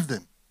and save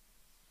them.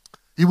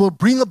 He will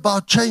bring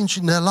about change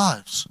in their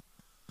lives.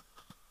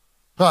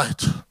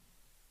 Right.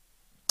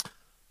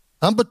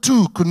 Number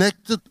 2,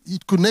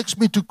 it connects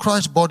me to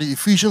Christ's body.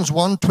 Ephesians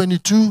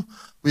 1:22.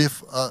 We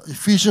have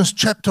Ephesians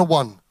chapter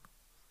 1.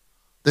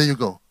 There you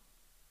go.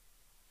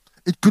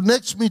 It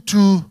connects me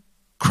to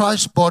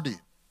Christ's body.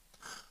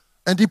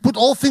 And he put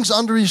all things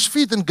under his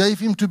feet and gave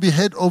him to be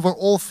head over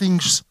all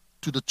things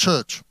to the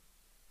church.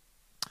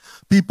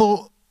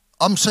 People,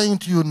 I'm saying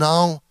to you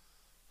now,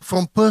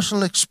 from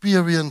personal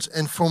experience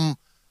and from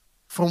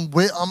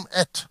where I'm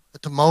at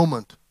the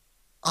moment,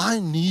 I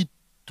need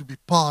to be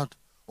part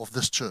of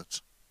this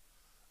church.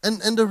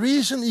 And the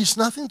reason is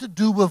nothing to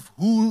do with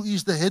who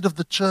is the head of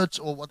the church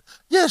or what.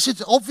 Yes,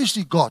 it's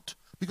obviously God,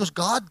 because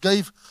God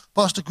gave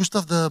Pastor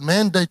Gustav the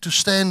mandate to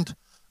stand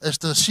as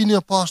the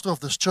senior pastor of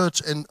this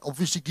church and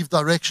obviously give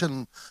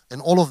direction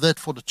and all of that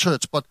for the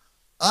church. But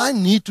I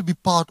need to be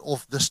part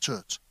of this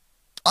church.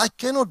 I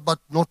cannot but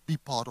not be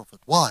part of it.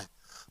 Why?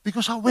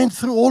 Because I went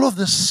through all of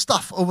this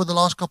stuff over the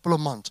last couple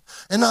of months.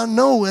 And I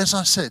know, as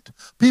I said,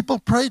 people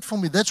prayed for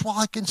me. That's why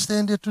I can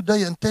stand here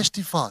today and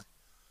testify.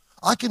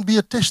 I can be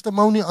a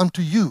testimony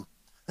unto you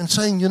and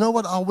saying, you know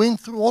what, I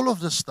went through all of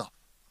this stuff.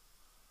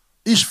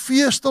 Is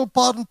fear still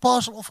part and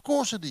parcel? Of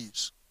course it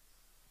is.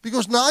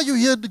 Because now you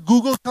hear the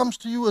Google comes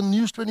to you and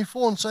News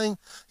 24 and saying,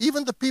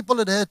 even the people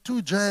that had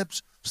 2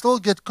 jabs still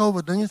get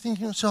COVID. Then you think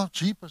to yourself,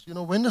 jeepers,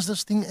 when does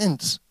this thing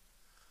end?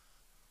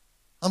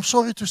 I'm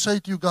sorry to say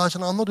to you guys,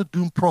 and I'm not a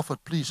doom prophet,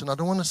 please, and I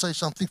don't want to say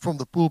something from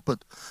the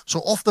pulpit. So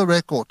off the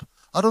record,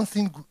 I don't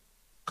think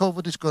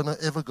COVID is going to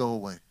ever go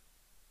away.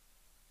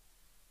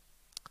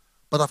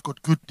 But I've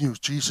got good news.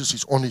 Jesus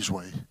is on his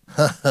way.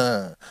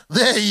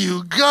 There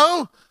you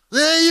go.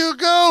 There you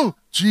go.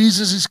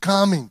 Jesus is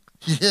coming.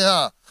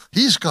 Yeah,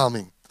 he's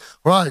coming.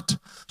 Right.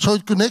 So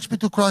it connects me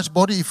to Christ's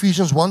body,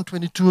 Ephesians 1,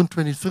 22 and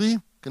 23.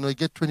 Can I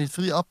get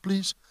 23 up,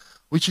 please?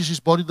 Which is his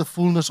body, the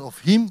fullness of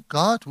him,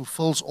 God, who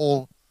fills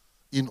all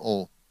in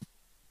all.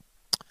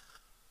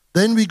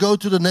 Then we go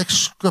to the next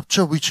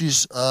scripture, which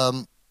is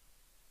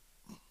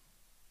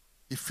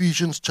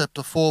Ephesians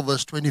chapter 4,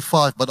 verse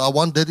 25. But I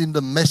want that in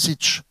the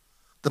message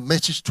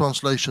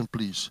translation,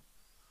 please.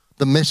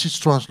 The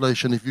message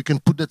translation. If you can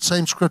put that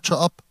same scripture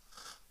up.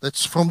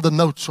 That's from the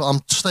notes. So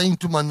I'm staying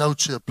to my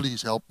notes here.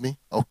 Please help me.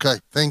 Okay,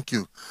 thank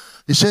you.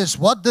 He says,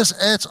 what this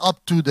adds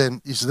up to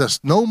then is this.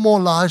 No more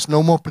lies,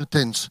 no more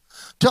pretense.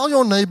 Tell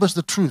your neighbors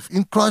the truth.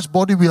 In Christ's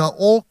body, we are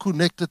all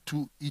connected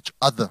to each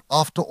other.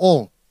 After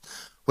all,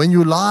 when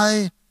you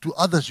lie to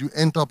others, you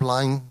end up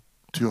lying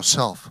to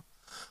yourself.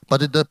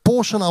 But the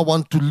portion I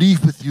want to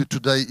leave with you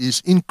today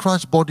is, in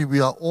Christ's body,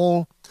 we are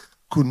all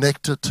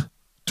connected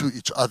to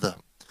each other.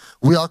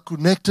 We are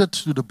connected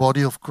to the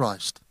body of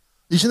Christ.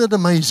 Isn't it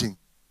amazing?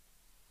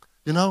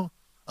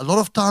 A lot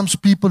of times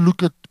people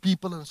look at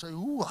people and say,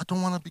 "Ooh, I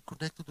don't want to be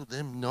connected to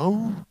them."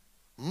 No.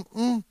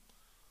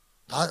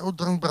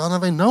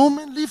 No,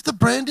 man, leave the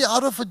brandy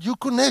out of it. You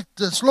connect.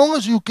 As long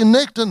as you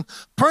connect and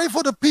pray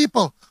for the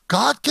people,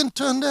 God can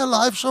turn their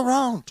lives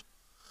around.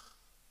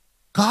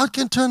 God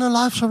can turn their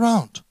lives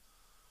around.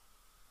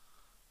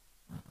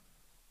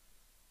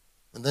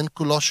 And then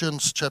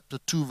Colossians chapter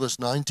 2, verse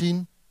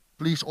 19.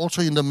 Please,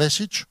 also in the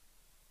message.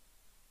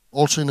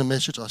 Also in the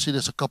message. I see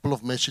there's a couple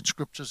of message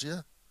scriptures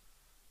here.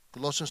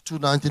 Colossians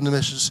 2:19, the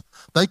message.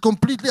 They're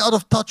completely out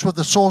of touch with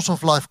the source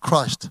of life,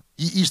 Christ.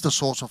 He is the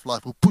source of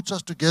life, who puts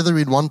us together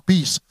in one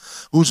piece,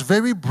 whose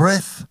very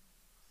breath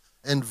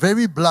and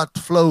very blood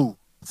flow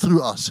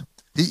through us.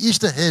 He is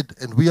the head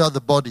and we are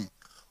the body.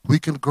 We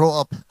can grow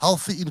up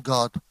healthy in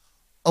God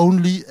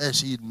only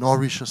as he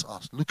nourishes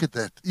us. Look at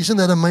that. Isn't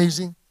that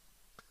amazing?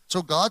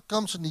 So God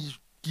comes and he's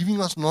giving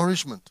us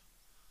nourishment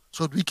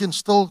so that we can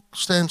still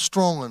stand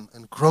strong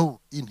and grow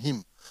in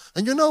him.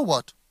 And you know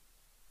what?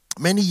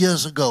 Many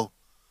years ago,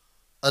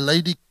 a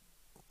lady,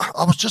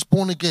 I was just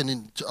born again,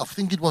 I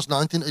think it was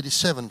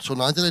 1987. So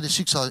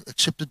 1986, I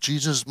accepted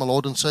Jesus as my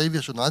Lord and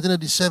Savior. So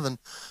 1987,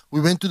 we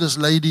went to this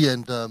lady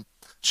and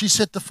she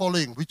said the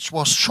following, which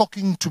was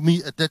shocking to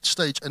me at that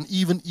stage, and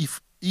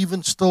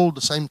even still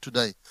the same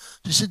today.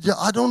 She said, "Yeah,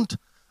 I don't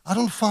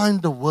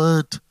find the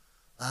word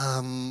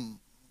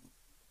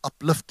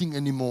uplifting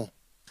anymore,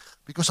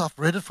 because I've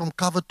read it from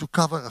cover to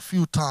cover a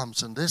few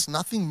times, and there's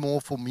nothing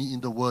more for me in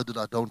the word that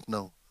I don't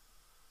know."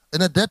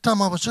 And at that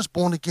time, I was just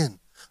born again.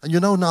 And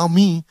now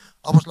me,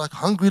 I was like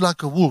hungry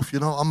like a wolf.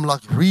 I'm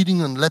like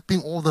reading and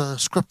lapping all the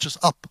scriptures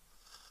up.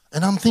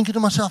 And I'm thinking to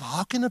myself,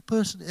 how can a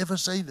person ever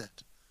say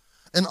that?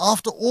 And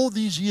after all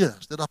these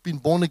years that I've been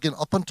born again,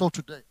 up until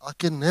today, I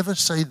can never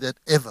say that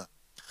ever.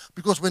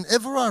 Because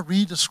whenever I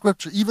read a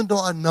scripture, even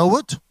though I know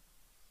it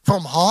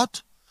from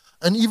heart,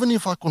 and even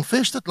if I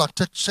confessed it, like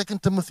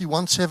 2 Timothy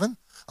 1:7,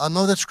 I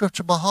know that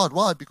scripture by heart.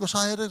 Why? Because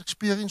I had an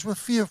experience with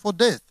fear for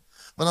death.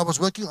 When I was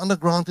working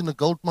underground in the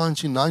gold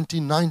mines in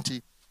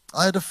 1990,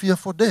 I had a fear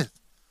for death,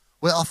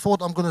 where I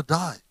thought I'm going to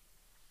die.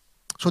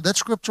 So that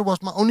scripture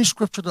was my only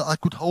scripture that I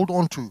could hold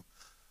on to.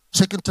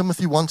 2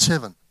 Timothy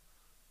 1:7.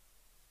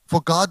 For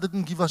God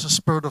didn't give us a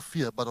spirit of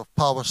fear, but of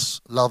power,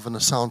 love, and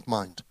a sound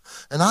mind.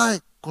 And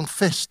I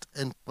confessed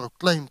and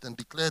proclaimed and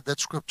declared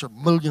that scripture a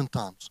million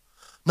times.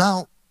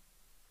 Now,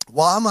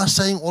 why am I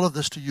saying all of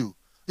this to you?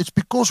 It's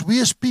because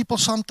we as people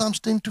sometimes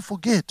tend to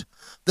forget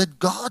that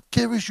God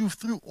carries you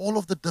through all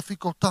of the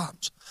difficult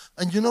times.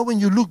 And you know,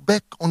 when you look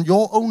back on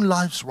your own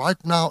lives right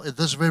now at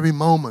this very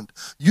moment,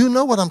 you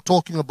know what I'm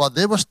talking about.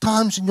 There was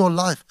times in your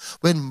life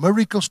when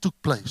miracles took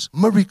place.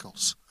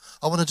 Miracles.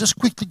 I want to just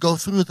quickly go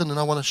through it, and then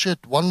I want to share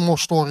one more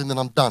story, and then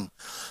I'm done.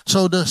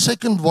 So the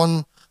second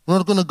one, we're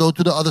not going to go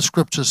to the other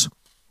scriptures.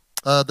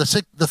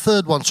 The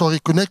third one,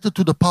 connected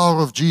to the power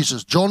of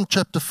Jesus. John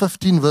chapter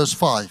 15, verse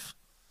 5.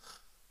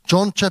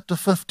 John chapter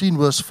 15,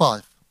 verse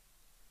 5.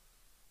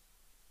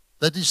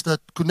 That is that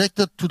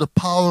connected to the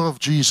power of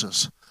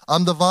Jesus.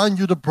 I'm the vine,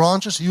 you the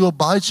branches, he who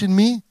abides in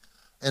me,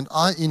 and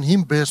I in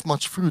him bears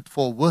much fruit.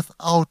 For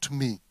without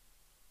me,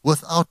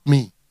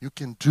 you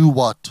can do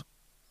what?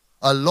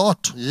 A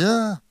lot,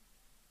 yeah.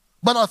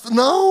 But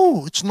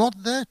no, it's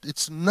not that.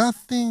 It's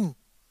nothing.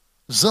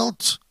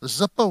 Zilch,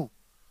 zippo,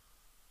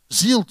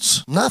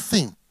 zilch,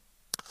 nothing.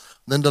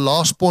 Then the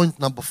last point,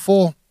 number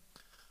 4.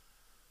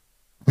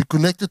 We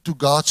connected to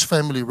God's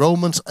family.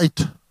 Romans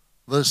 8,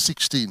 verse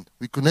 16.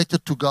 We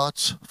connected to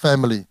God's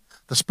family.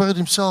 The Spirit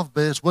himself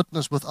bears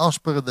witness with our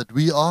spirit that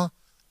we are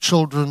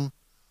children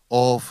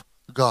of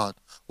God.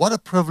 What a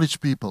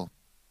privilege, people.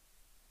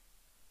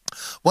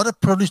 What a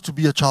privilege to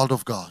be a child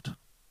of God.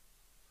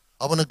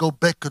 I want to go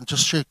back and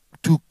just share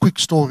 2 quick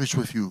stories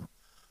with you.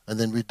 And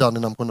then we're done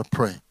and I'm going to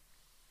pray.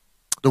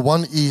 The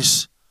one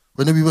is,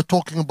 when we were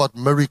talking about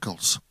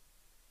miracles,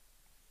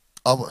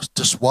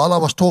 while I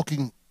was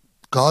talking,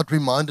 God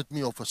reminded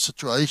me of a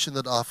situation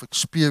that I've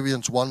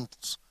experienced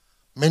once,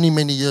 many,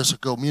 many years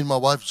ago. Me and my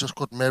wife just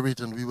got married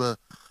and we were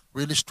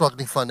really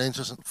struggling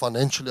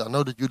financially. I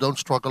know that you don't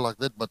struggle like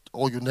that,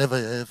 or you never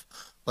have,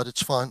 but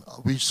it's fine.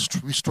 We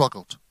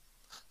struggled.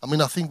 I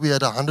mean, I think we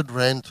had 100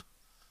 rand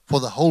for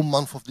the whole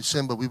month of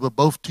December. We were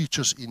both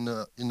teachers in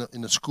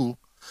a school.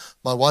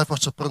 My wife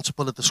was a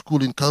principal at the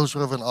school in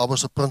Kuilsriver, and I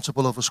was a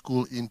principal of a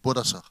school in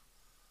Bodasag.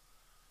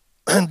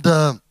 And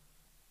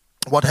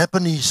what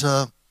happened is,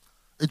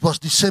 it was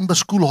December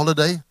school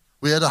holiday.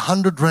 We had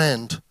 100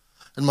 rand,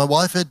 and my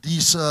wife had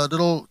these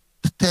little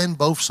tan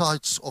both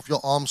sides of your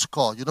arms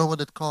car. You know what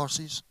that car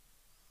is?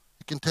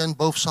 You can tan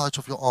both sides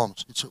of your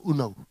arms. It's a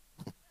Uno.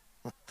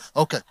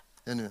 Okay,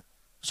 anyway.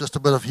 It's just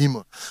a bit of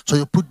humor. So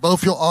you put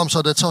both your arms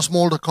out. That's how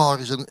small the car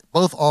is. And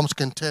both arms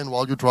can tan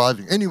while you're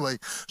driving. Anyway,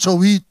 so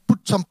we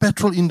put some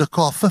petrol in the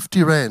car,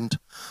 50 rand.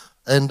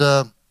 And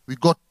we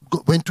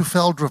went to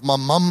Veldrift. My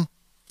mum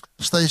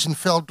stays in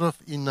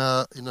Veldrift in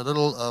a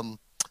little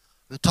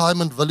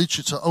retirement village.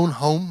 It's her own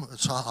home.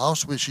 It's her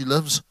house where she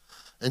lives.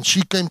 And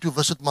she came to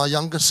visit my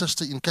younger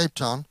sister in Cape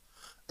Town.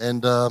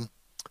 And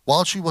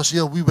while she was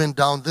here, we went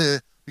down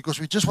there because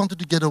we just wanted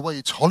to get away.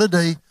 It's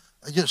holiday.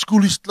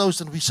 School is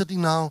closed and we're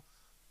sitting now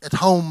at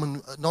home,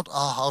 and not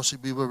our house.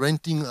 We were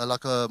renting I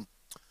don't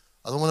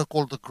want to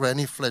call it a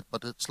granny flat,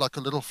 but it's like a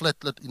little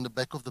flatlet in the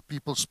back of the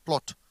people's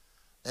plot.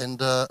 And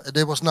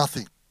there was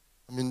nothing.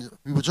 I mean,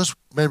 we were just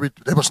married.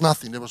 There was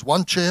nothing. There was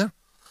one chair,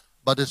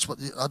 but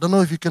I don't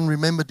know if you can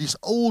remember these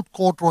old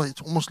corduroy.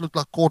 It almost looked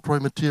like corduroy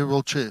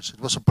material chairs.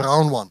 It was a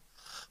brown one.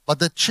 But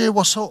that chair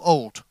was so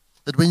old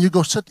that when you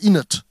go sit in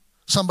it,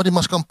 somebody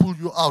must come pull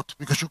you out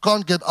because you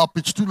can't get up.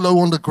 It's too low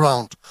on the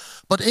ground.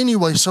 But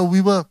anyway, so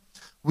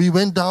we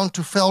went down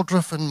to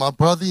Veldrift, and my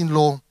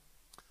brother-in-law,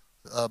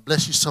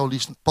 bless his soul, he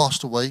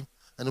passed away.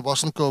 And it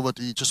wasn't COVID,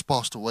 he just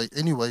passed away.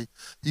 Anyway,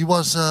 he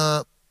was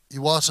a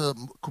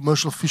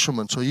commercial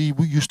fisherman. So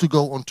we used to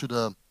go onto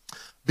the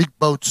big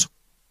boats,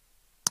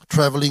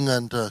 traveling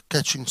and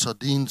catching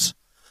sardines.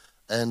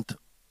 And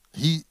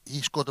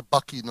he's got a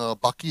bakkie. No, a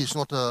bakkie is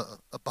not a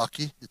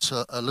bakkie. It's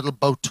a little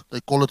boat.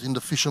 They call it in the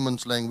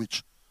fisherman's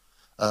language.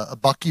 A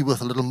bakkie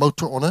with a little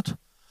motor on it.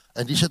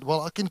 And he said,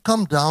 well, I can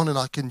come down and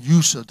I can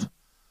use it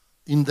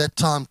in that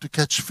time to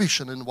catch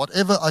fish, and then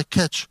whatever I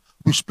catch,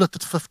 we split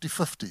it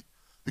 50-50.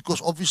 Because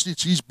obviously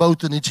it's his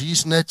boat and it's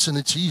his nets and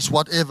it's his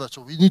whatever.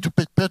 So we need to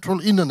put petrol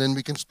in and then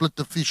we can split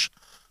the fish,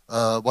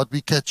 what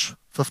we catch,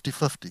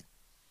 50-50.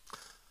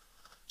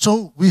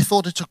 So we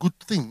thought it's a good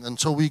thing. And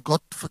so we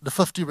got the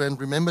 50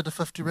 rand. Remember the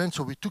 50 rand?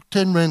 So we took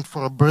 10 rand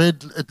for a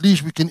bread. At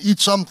least we can eat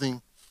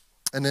something.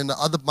 And then the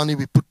other money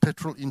we put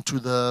petrol into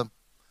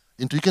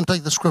you can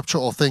take the scripture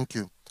or thank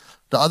you.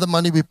 The other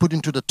money we put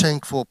into the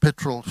tank for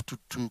petrol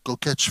to go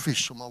catch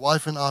fish. So my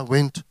wife and I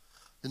went,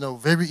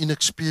 very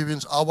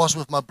inexperienced. I was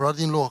with my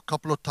brother-in-law a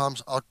couple of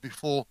times out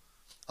before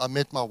I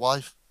met my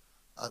wife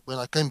when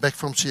I came back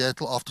from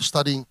Seattle after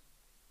studying.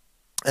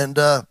 And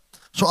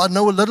so I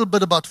know a little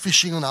bit about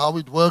fishing and how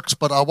it works,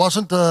 but I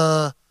wasn't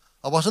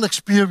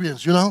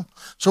experienced,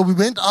 So we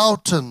went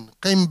out and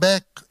came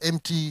back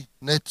empty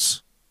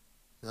nets,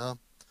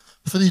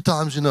 3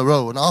 times in a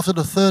row. And after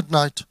the 3rd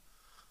night,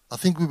 I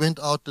think we went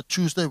out the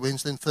Tuesday,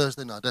 Wednesday, and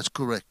Thursday night. That's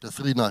correct, the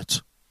 3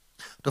 nights.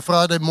 The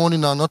Friday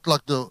morning now, not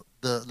like the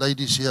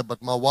ladies here,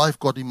 but my wife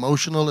got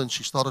emotional and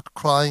she started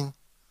crying.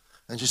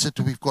 And she said,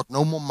 we've got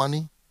no more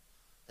money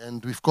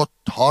and we've got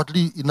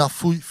hardly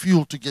enough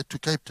fuel to get to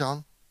Cape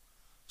Town.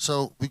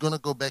 So we're going to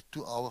go back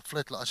to our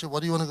flat. I said,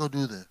 what do you want to go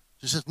do there?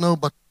 She said, no,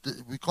 but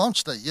we can't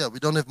stay here. We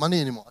don't have money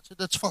anymore. I said,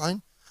 that's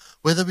fine.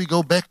 Whether we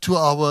go back to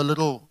our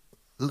little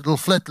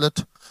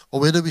flatlet or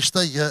whether we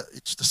stay here,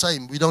 it's the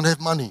same. We don't have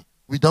money.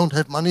 We don't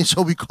have money,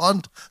 so we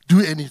can't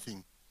do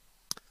anything.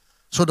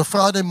 So the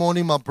Friday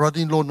morning, my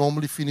brother-in-law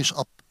normally finish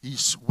up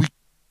his week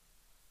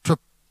trip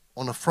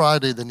on a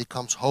Friday, then he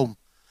comes home.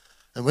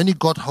 And when he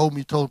got home,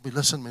 he told me,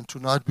 listen, man,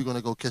 tonight we're going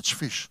to go catch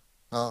fish.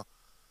 Now,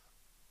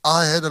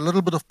 I had a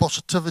little bit of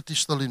positivity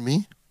still in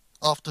me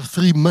after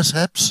 3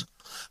 mishaps.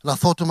 And I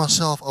thought to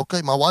myself,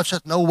 okay, my wife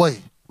said, no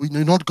way,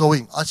 we're not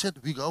going. I said,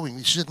 we're going.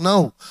 He said,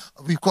 no,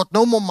 we've got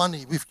no more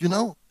money.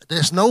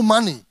 There's no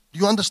money. Do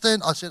you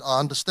understand? I said, I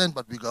understand,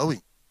 but we're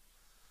going.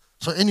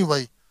 So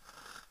anyway,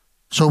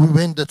 so we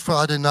went that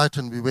Friday night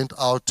and we went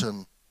out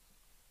and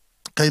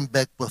came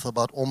back with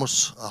about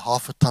almost a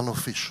half a ton of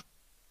fish.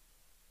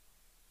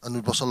 And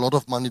it was a lot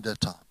of money that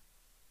time.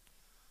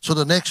 So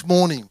the next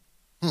morning,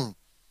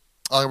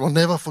 I will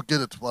never forget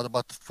it. But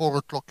about 4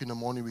 o'clock in the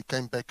morning, we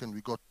came back and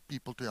we got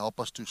people to help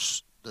us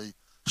they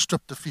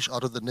strip the fish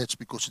out of the nets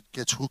because it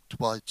gets hooked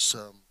by its,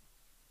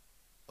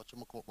 what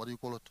do you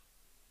call it?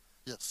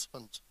 Yes,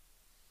 fins.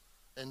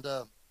 And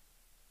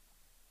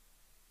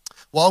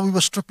while we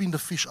were stripping the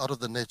fish out of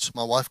the nets,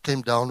 my wife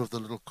came down with the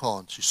little car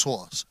and she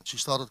saw us. And she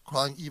started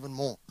crying even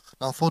more.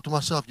 Now I thought to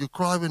myself, you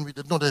cry when we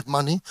did not have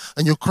money,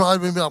 and you cry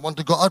when I want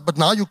to go out, but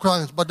now you're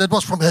crying. But that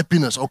was from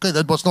happiness, okay?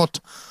 That was not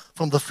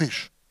from the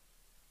fish.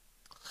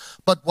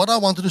 But what I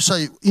wanted to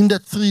say, in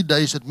that 3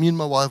 days that me and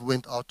my wife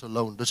went out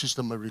alone, this is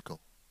the miracle.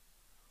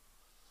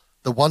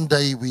 The one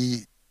day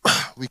we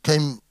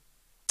came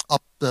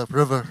up the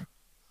river,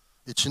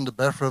 it's in the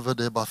Berg River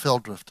there by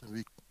Veldrift, and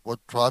we were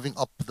driving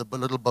up the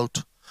little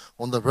boat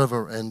on the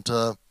river, and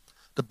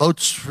the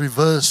boat's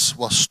reverse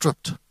was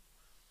stripped.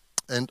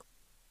 And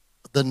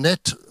the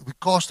net, we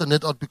cast the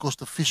net out because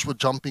the fish were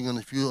jumping, and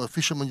if you're a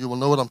fisherman, you will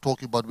know what I'm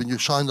talking about. When you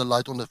shine the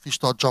light on the fish,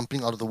 start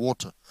jumping out of the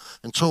water.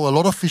 And so a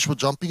lot of fish were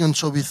jumping, and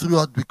so we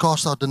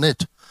cast out the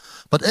net.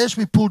 But as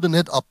we pulled the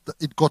net up,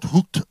 it got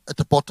hooked at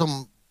the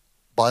bottom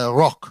by a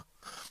rock.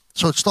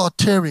 So it started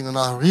tearing, and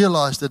I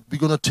realized that we're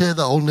going to tear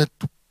the whole net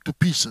to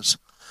pieces.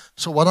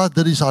 So what I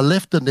did is I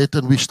left the net,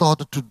 and we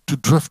started to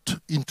drift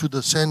into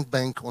the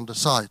sandbank on the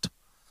side.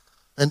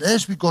 And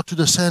as we got to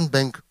the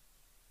sandbank,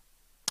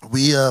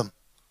 we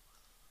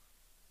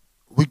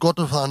got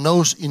with our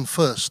nose in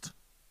first,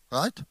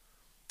 right?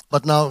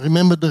 But now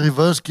remember, the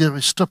reverse gear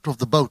is stripped of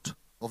the boat,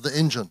 of the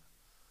engine.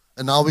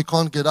 And now we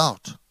can't get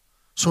out.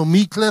 So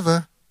me,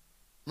 clever,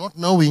 not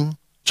knowing,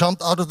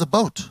 jumped out of the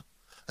boat.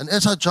 And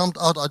as I jumped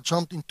out, I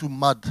jumped into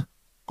mud,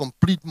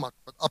 complete mud,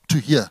 but up to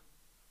here.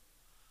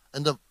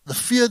 And the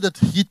fear that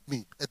hit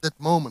me at that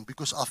moment,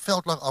 because I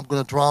felt like I'm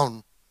going to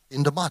drown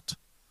in the mud.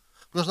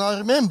 Because now I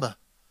remember,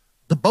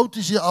 the boat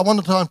is here. I want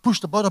to try and push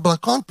the boat up, but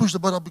I can't push the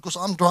boat up because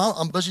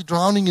I'm busy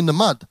drowning in the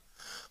mud.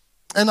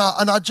 And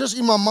I just,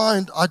 in my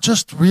mind, I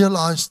just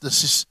realized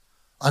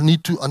I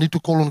need to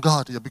call on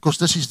God here, because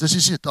this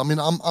is it. I mean,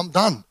 I'm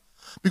done.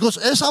 Because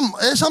as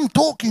I'm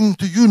talking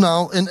to you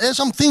now, and as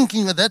I'm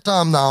thinking at that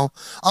time now,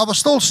 I was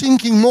still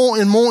sinking more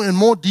and more and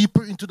more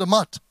deeper into the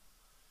mud.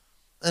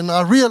 And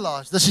I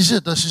realized this is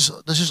it. This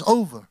is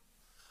over.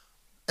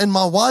 And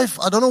my wife,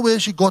 I don't know where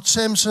she got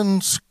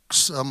Samson's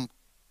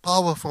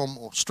power from,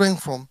 or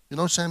strength from. You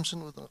know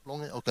Samson with the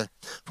long hair? Okay,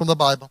 from the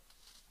Bible.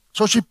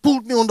 So she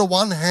pulled me on the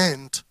one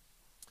hand,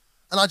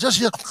 and I just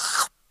hear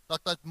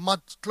like that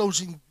mud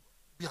closing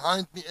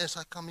behind me as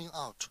I'm coming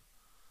out.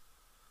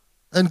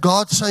 And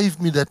God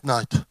saved me that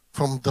night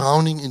from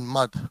drowning in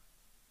mud.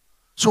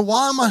 So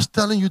why am I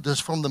telling you this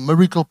from the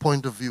miracle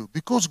point of view?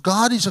 Because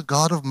God is a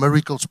God of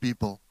miracles,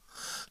 people.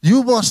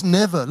 You must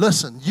never,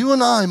 listen, you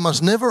and I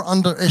must never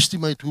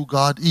underestimate who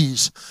God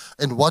is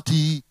and what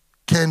He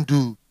can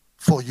do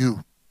for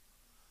you.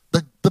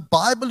 The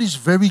Bible is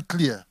very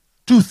clear.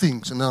 2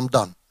 things, and then I'm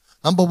done.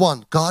 Number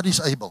 1, God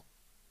is able.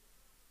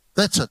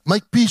 That's it.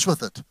 Make peace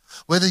with it.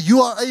 Whether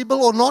you are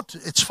able or not,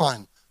 it's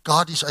fine.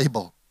 God is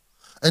able.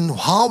 And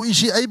how is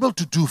He able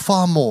to do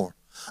far more,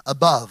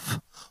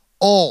 above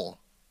all,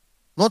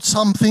 not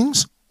some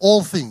things,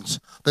 all things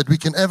that we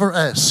can ever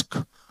ask,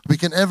 we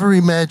can ever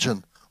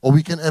imagine, or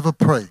we can ever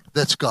pray.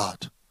 That's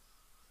God.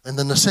 And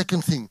then the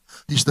second thing,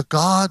 He's the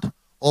God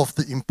of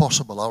the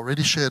impossible. I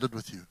already shared it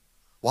with you.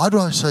 Why do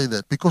I say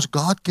that? Because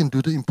God can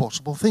do the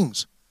impossible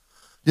things.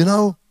 You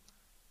know,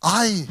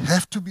 I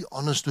have to be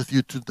honest with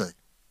you today.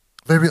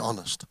 Very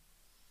honest.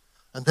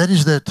 And that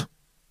is that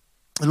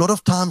a lot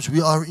of times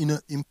we are in an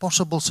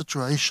impossible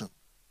situation.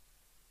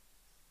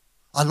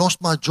 I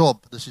lost my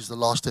job. This is the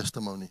last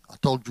testimony. I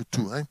told you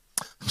too, eh?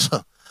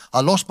 So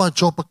I lost my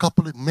job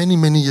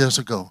many years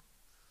ago.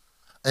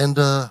 And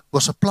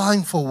was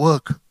applying for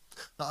work.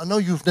 Now, I know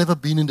you've never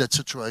been in that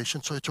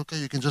situation, so it's okay,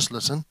 you can just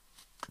listen.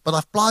 But I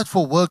applied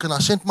for work, and I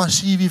sent my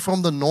CV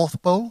from the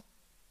North Pole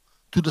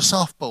to the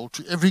South Pole,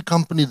 to every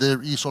company there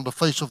is on the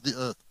face of the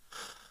earth.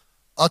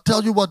 I'll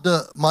tell you what,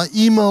 my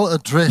email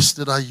address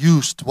that I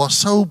used was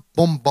so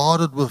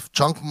bombarded with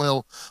junk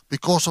mail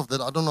because of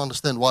that. I don't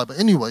understand why, but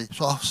anyway,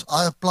 so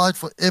I applied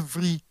for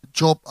every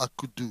job I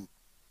could do.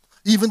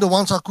 Even the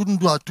ones I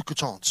couldn't do, I took a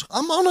chance.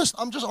 I'm honest,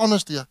 I'm just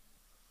honest here.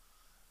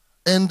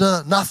 And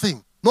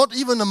nothing. Not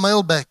even a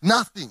mailbag.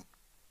 Nothing.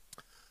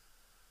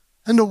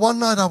 And the one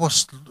night I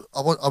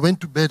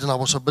went to bed and I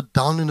was a bit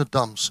down in the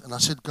dumps. And I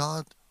said,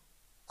 God,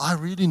 I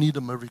really need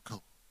a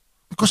miracle.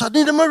 Because I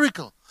need a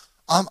miracle.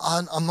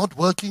 I'm not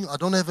working. I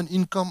don't have an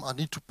income. I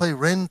need to pay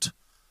rent.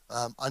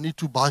 I need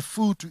to buy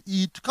food to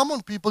eat. Come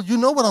on, people. You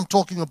know what I'm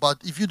talking about.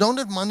 If you don't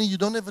have money, you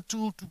don't have a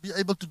tool to be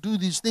able to do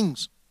these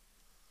things.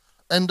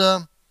 And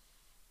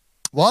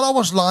while I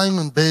was lying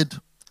in bed,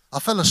 I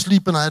fell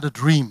asleep and I had a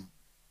dream.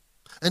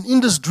 And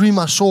in this dream,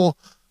 I saw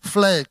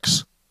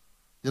flags,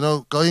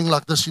 going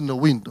like this in the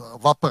wind.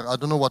 Wapper, I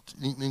don't know what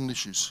in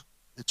English is.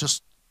 It's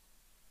just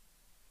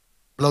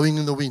blowing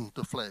in the wind,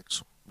 the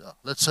flags. Yeah,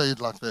 let's say it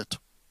like that.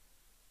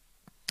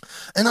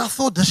 And I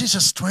thought, this is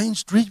a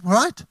strange dream,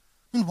 right?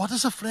 I mean, what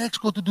has a flag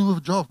got to do with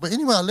a job? But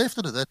anyway, I left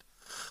it at that.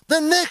 The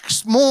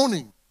next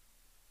morning,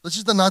 this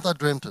is the night I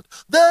dreamt it.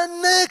 The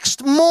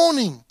next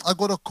morning, I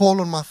got a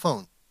call on my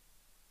phone.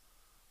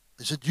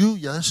 They said, you?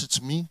 Yes,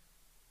 it's me.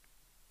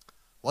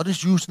 What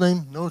is your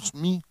name? No, it's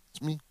me.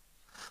 It's me.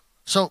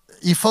 So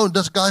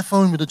this guy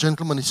phoned me, the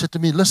gentleman. He said to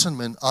me, listen,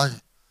 man,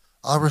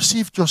 I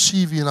received your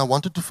CV and I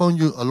wanted to phone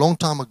you a long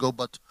time ago,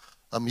 but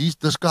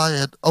this guy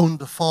had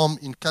owned a farm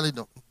in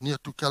Caledon, near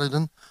to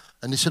Caledon.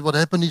 And he said what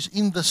happened is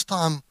in this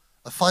time,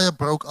 a fire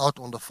broke out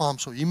on the farm.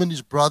 So him and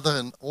his brother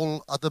and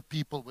all other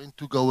people went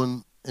to go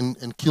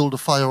and kill the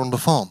fire on the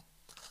farm.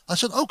 I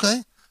said,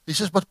 okay. He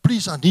says, but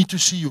please, I need to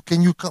see you.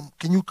 Can you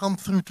come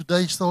through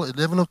today still,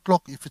 11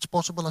 o'clock, if it's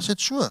possible? I said,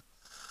 sure.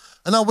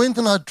 And I went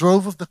and I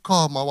drove with the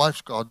car, my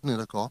wife's car, didn't need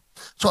a car.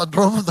 So I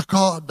drove with the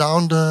car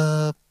down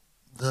the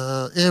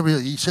area.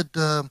 He said,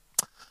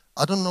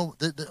 I don't know,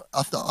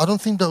 I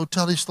don't think the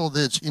hotel is still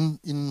there. It's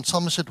in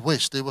Somerset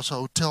West. There was a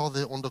hotel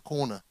there on the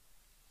corner.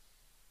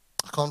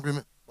 I can't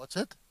remember. What's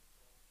it?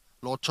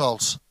 Lord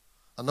Charles.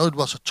 I know it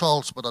was a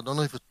Charles, but I don't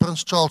know if it's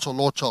Prince Charles or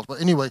Lord Charles.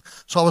 But anyway,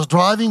 so I was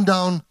driving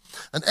down,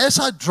 and as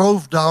I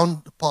drove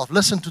down the path,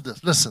 listen to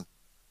this, listen.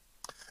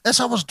 As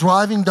I was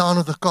driving down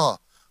with the car,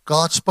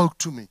 God spoke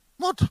to me.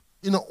 Not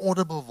in an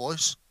audible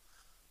voice,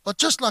 but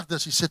just like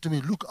this, he said to me,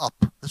 look up.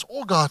 That's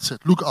all God said,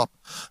 look up.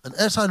 And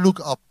as I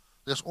look up,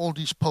 there's all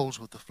these poles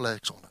with the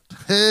flags on it.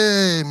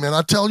 Hey, man,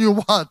 I tell you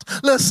what.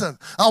 Listen,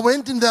 I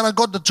went in there and I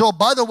got the job.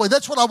 By the way,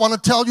 that's what I want to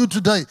tell you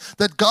today,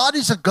 that God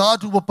is a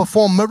God who will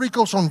perform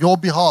miracles on your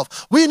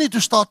behalf. We need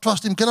to start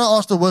trusting. Can I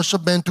ask the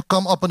worship band to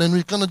come up and then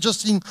we're going to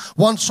just sing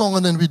one song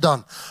and then we're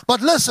done. But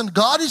listen,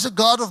 God is a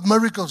God of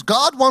miracles.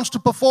 God wants to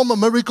perform a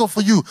miracle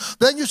for you.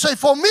 Then you say,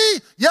 for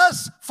me,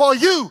 yes, for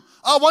you.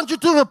 I want you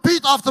to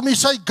repeat after me.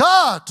 Say,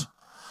 God,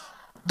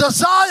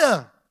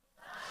 desire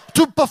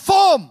to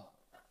perform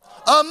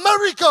a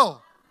miracle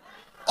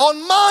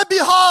on my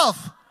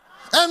behalf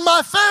and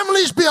my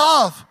family's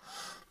behalf.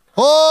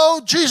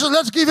 Oh, Jesus,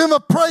 let's give him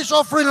a praise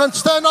offering and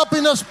stand up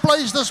in this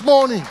place this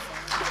morning.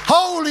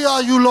 Holy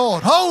are you,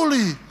 Lord.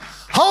 Holy.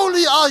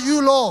 Holy are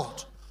you,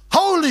 Lord.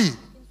 Holy.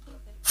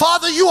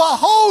 Father, you are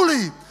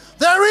holy.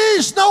 There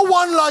is no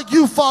one like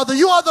you, Father.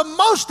 You are the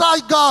Most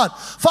High God.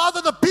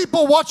 Father, the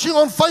people watching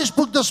on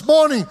Facebook this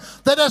morning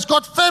that has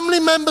got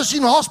family members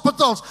in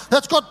hospitals,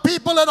 that's got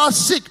people that are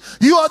sick,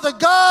 you are the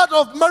God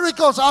of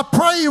miracles. I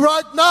pray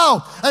right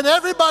now, and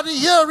everybody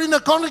here in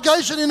the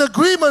congregation in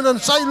agreement and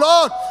say,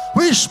 Lord,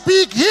 we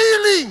speak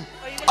healing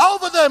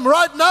over them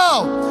right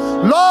now.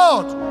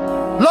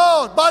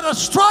 Lord, by the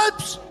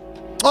stripes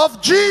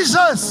of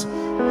Jesus,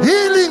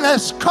 healing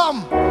has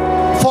come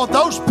for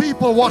those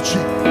people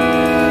watching,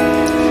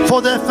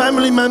 for their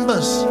family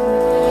members,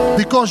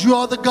 because you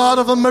are the God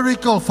of a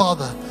miracle,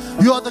 Father.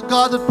 You are the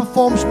God that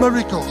performs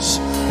miracles.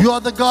 You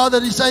are the God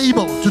that is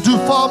able to do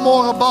far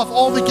more above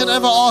all we can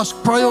ever ask,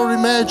 pray, or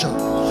imagine.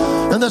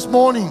 And this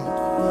morning,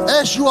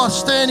 as you are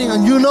standing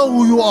and you know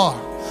who you are,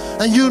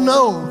 and you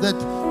know that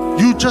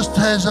you just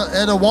had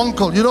a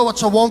wonkel. You know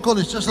what's a wonkel?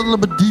 It's just a little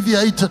bit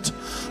deviated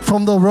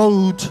from the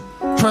road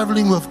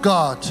traveling with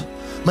God.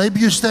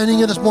 Maybe you're standing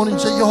here this morning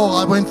and say, yo,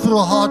 I went through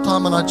a hard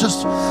time and I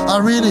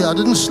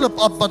didn't slip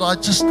up, but I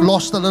just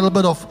lost a little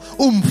bit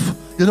of oomph.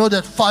 You know,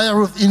 that fire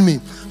within me.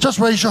 Just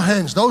raise your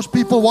hands. Those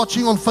people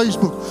watching on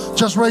Facebook,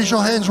 just raise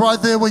your hands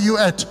right there where you're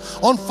at.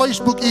 On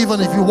Facebook even,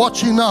 if you're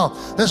watching now,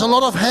 there's a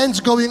lot of hands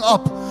going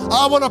up.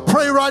 I want to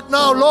pray right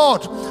now,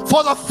 Lord,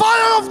 for the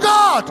fire of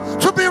God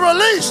to be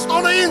released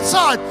on the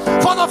inside.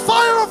 For the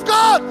fire of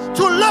God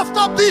to lift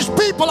up these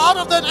people out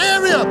of that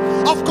area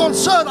of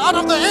concern, out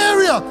of the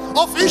area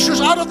of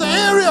issues, out of the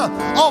area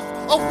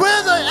of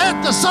where they're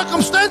at, the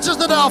circumstances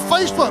that they are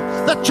faced with,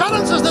 the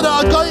challenges that they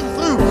are going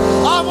through.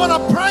 I want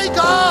to pray,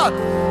 God,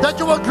 that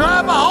you will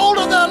grab a hold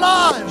of their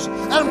lives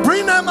and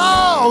bring them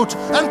out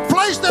and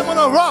place them on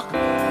a rock,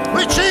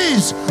 which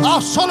is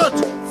our solid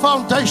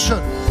foundation,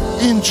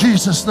 in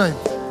Jesus' name.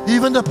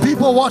 Even the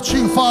people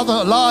watching,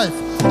 Father, live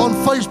on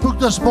Facebook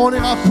this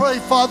morning, I pray,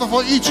 Father,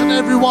 for each and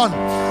every one,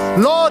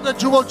 Lord,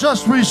 that you will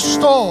just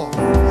restore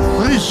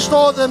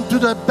them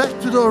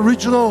back to the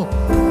original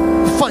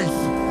faith,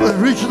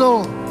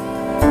 original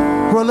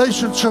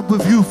relationship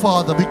with you,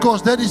 Father,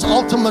 because that is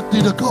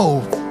ultimately the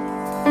goal.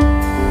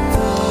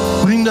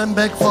 Bring bring them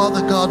back,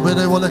 Father God, where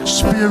they will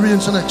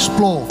experience and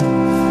explore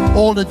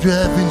all that you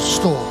have in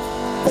store.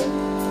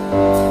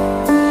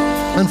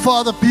 And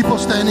Father, people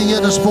standing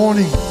here this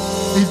morning,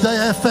 if they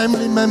have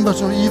family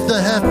members or if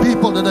they have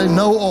people that they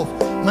know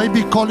of,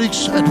 maybe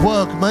colleagues at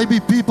work, maybe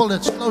people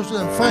that's close to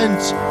them,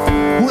 friends,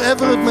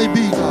 whoever it may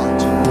be,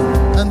 God,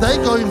 and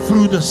they're going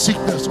through the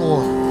sickness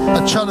or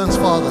a challenge,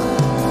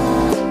 Father,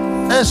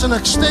 as an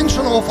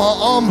extension of our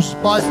arms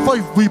by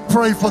faith, we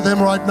pray for them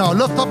right now.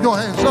 Lift up your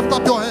hands, lift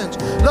up your hands,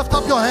 lift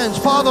up your hands.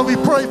 Father, we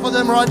pray for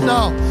them right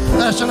now.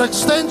 As an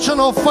extension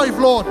of faith,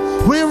 Lord,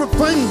 we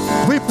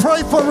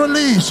pray for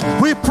release.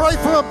 We pray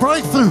for a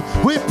breakthrough.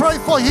 We pray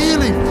for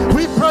healing.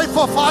 We pray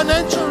for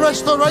financial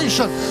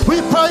restoration.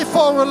 We pray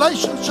for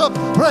relationship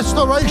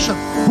restoration.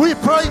 We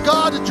pray,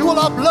 God, that you will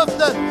uplift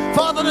them.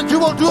 Father, that you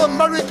will do a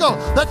miracle.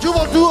 That you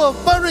will do a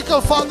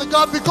miracle, Father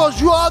God, because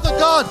you are the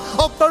God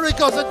of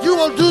miracles. That you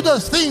will do the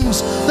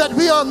things that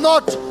we are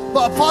not.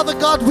 But Father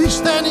God, we're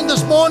standing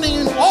this morning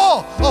in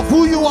awe of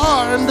who you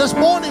are. And this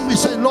morning we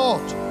say,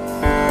 Lord,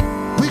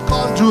 we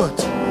can't do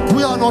it.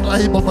 We are not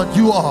able, but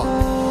you are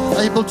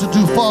able to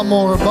do far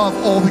more above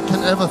all we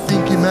can ever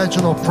think,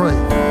 imagine, or pray.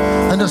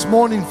 And this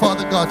morning,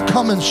 Father God,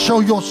 come and show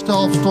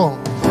yourself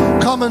strong.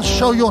 Come and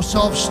show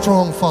yourself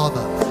strong,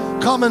 Father.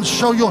 Come and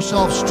show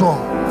yourself strong.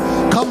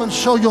 Come and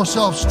show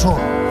yourself strong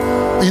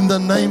in the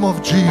name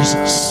of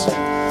Jesus.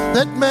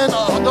 That man,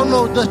 I don't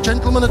know, the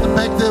gentleman at the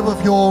back there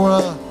with your,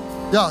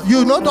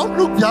 don't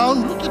look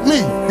down, look at me.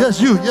 Yes,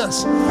 you,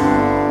 yes.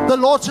 The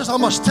Lord says, I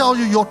must tell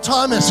you, your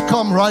time has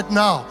come right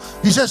now.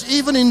 He says,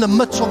 even in the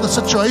midst of the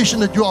situation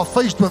that you are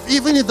faced with,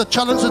 even in the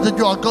challenges that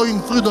you are going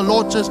through, the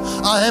Lord says,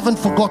 I haven't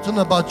forgotten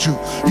about you.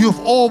 You've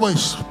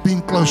always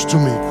been close to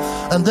me.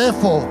 And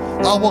therefore,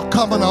 I will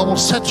come and I will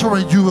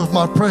saturate you with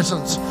my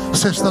presence,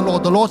 says the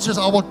Lord. The Lord says,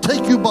 I will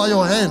take you by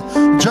your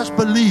hand. Just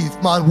believe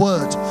my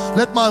word.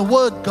 Let my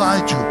word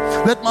guide you.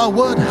 Let my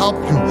word help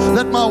you.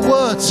 Let my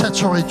word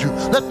saturate you.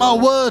 Let my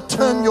word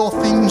turn your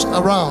things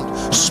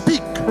around.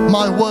 Speak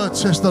my word,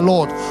 says the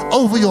Lord,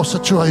 over your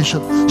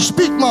situation.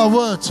 Speak my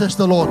word, says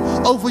the Lord,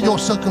 over your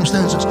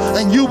circumstances,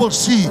 and you will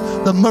see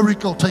the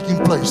miracle taking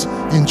place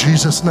in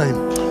Jesus' name.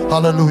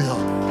 Hallelujah.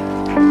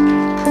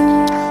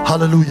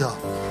 Hallelujah.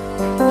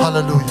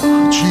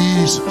 Hallelujah.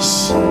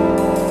 Jesus.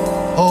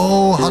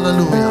 Oh,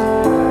 hallelujah.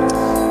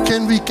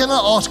 Can I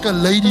ask a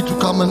lady to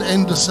come and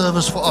end the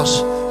service for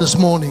us this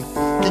morning?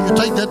 Can you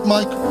take that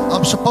mic?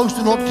 I'm supposed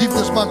to not give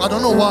this mic. I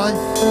don't know why.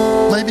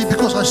 Maybe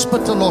because I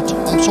spit a lot.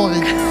 I'm sorry.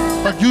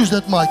 But use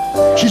that mic.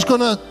 She's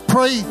going to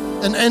pray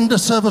and end the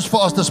service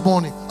for us this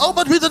morning. Oh,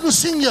 but we didn't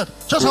sing yet.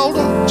 Just hold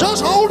on.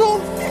 Just hold on.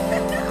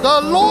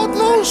 The Lord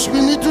knows we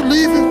need to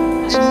live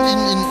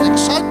in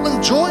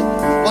excitement, joy.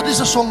 What is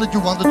the song that you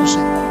wanted to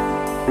sing?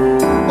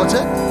 What's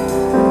that?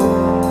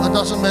 That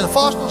doesn't matter.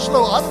 Fast or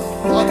slow.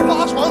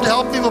 Fast won't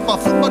help me with my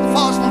foot, but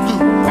fast will do.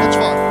 It's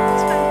fine.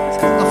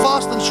 The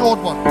fast and short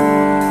one.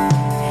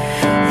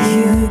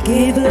 You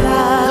give life.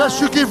 Yes,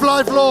 you give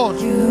life, Lord.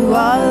 You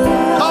are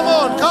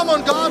love. Come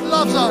on. God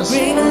loves us.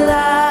 Bring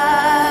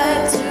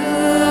light to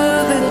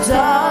the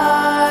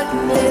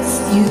darkness.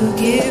 You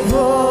give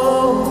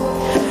hope.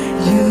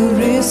 You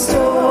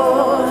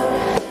restore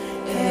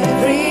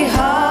every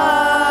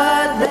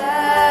heart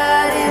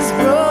that is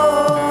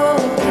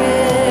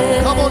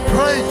broken. Come on,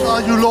 great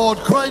are you, Lord.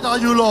 Great are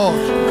you, Lord.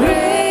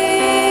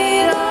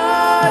 Great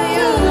are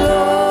you,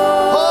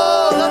 Lord.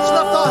 Oh, let's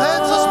lift our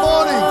hands this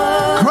morning.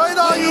 Great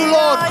are you,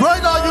 Lord.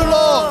 Great are you,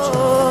 Lord.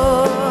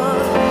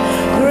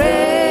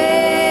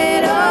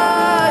 Great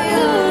are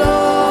you,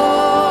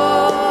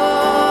 Lord.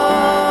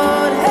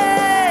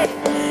 Hey,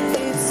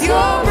 it's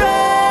your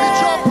breath. It's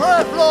your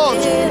breath, Lord.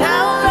 In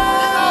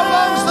our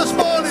lungs this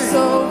morning.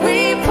 So we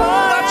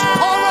Let's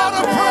pour out a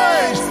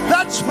praise.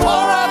 Let's pour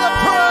out a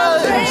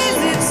praise.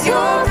 It's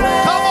your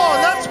breath. Come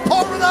on, let's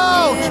pour it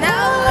out. In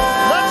our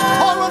Let's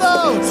pour it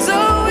out. So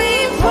we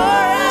pour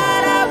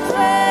out our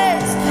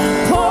praise.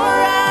 Pour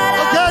out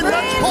our Again, praise.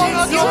 let's pour out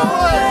It's your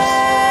praise.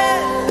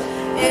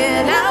 breath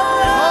in our Oh,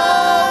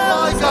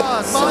 my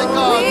God, my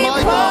God, we my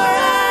pour God.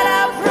 out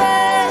our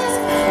praise.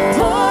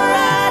 Pour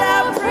out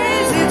our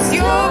praise. It's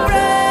your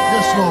breath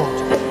Yes, Lord.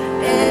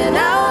 in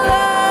our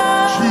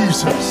lungs.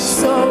 Jesus.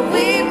 So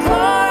we pour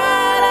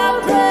out our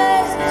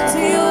praise to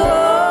you,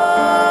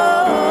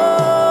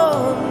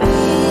 Lord.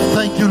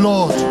 Thank you,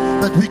 Lord,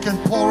 that we can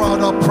pour out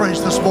our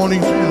praise this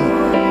morning to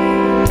you.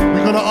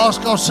 We're going to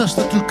ask our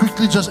sister to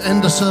quickly just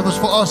end the service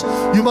for us.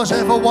 You must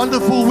have a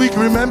wonderful week.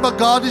 Remember,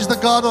 God is the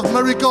God of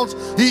miracles.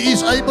 He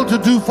is able to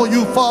do for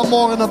you far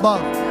more and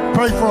above.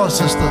 Pray for our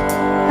sister.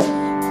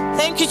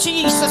 Thank you,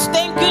 Jesus.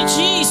 Thank you,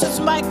 Jesus,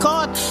 my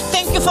God.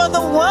 Thank you for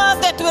the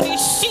word that we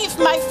receive,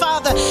 my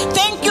Father.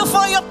 Thank you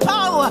for your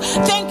power.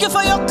 Thank you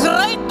for your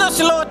greatness,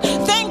 Lord.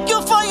 Thank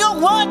you for your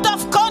word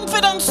of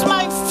confidence,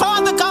 my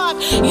Father God.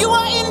 You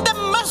are in the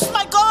midst,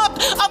 my God,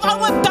 of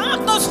our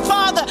darkness,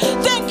 Father.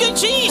 Thank you,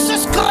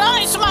 Jesus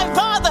Christ, my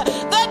Father,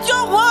 that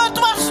your word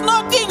was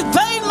not in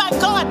vain, my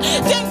God.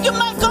 Thank you,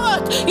 my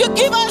God. You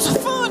give us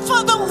food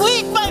for the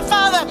weak, my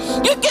Father.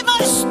 You give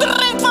us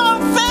strength for our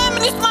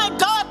families, my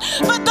God.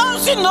 For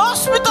those in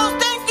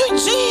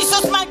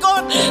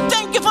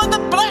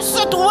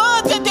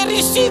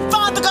receive,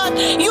 Father God.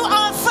 You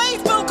are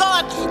faithful,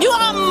 God. You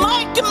are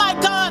mighty, my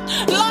God.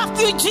 Love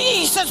you,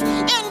 Jesus.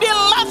 And we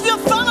love you,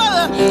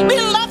 Father. We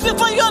love you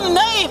for your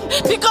name,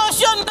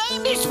 because your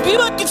name is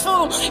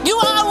beautiful. You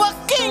are our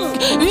King.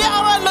 You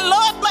are our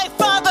Lord, my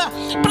Father.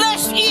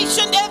 Bless each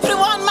and every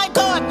one, my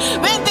God.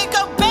 When they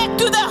go back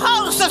to the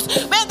houses,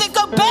 when they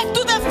go back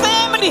to the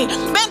family,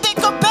 when they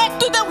go back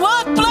to the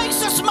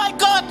workplaces, my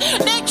God,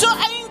 let your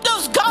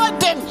angels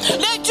guard them.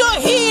 Let your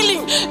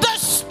healing, the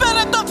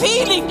spirit of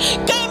healing,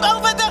 came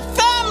over the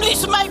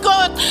families, my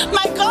God.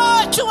 My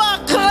God, you are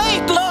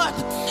great, Lord.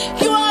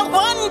 You are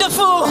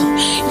wonderful.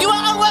 You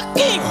are our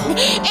King,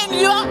 and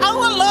you are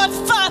our Lord,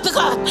 Father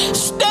God.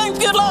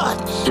 Thank you, Lord.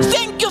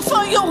 Thank you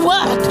for your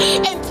word,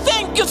 and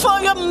thank you for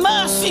your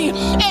mercy,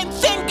 and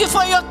thank you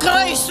for your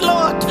grace,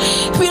 Lord.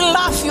 We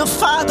love you,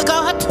 Father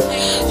God.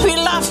 We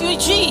love you,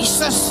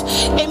 Jesus,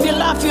 and we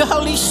love you,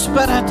 Holy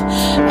Spirit.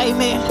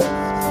 Amen.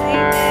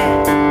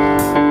 Amen.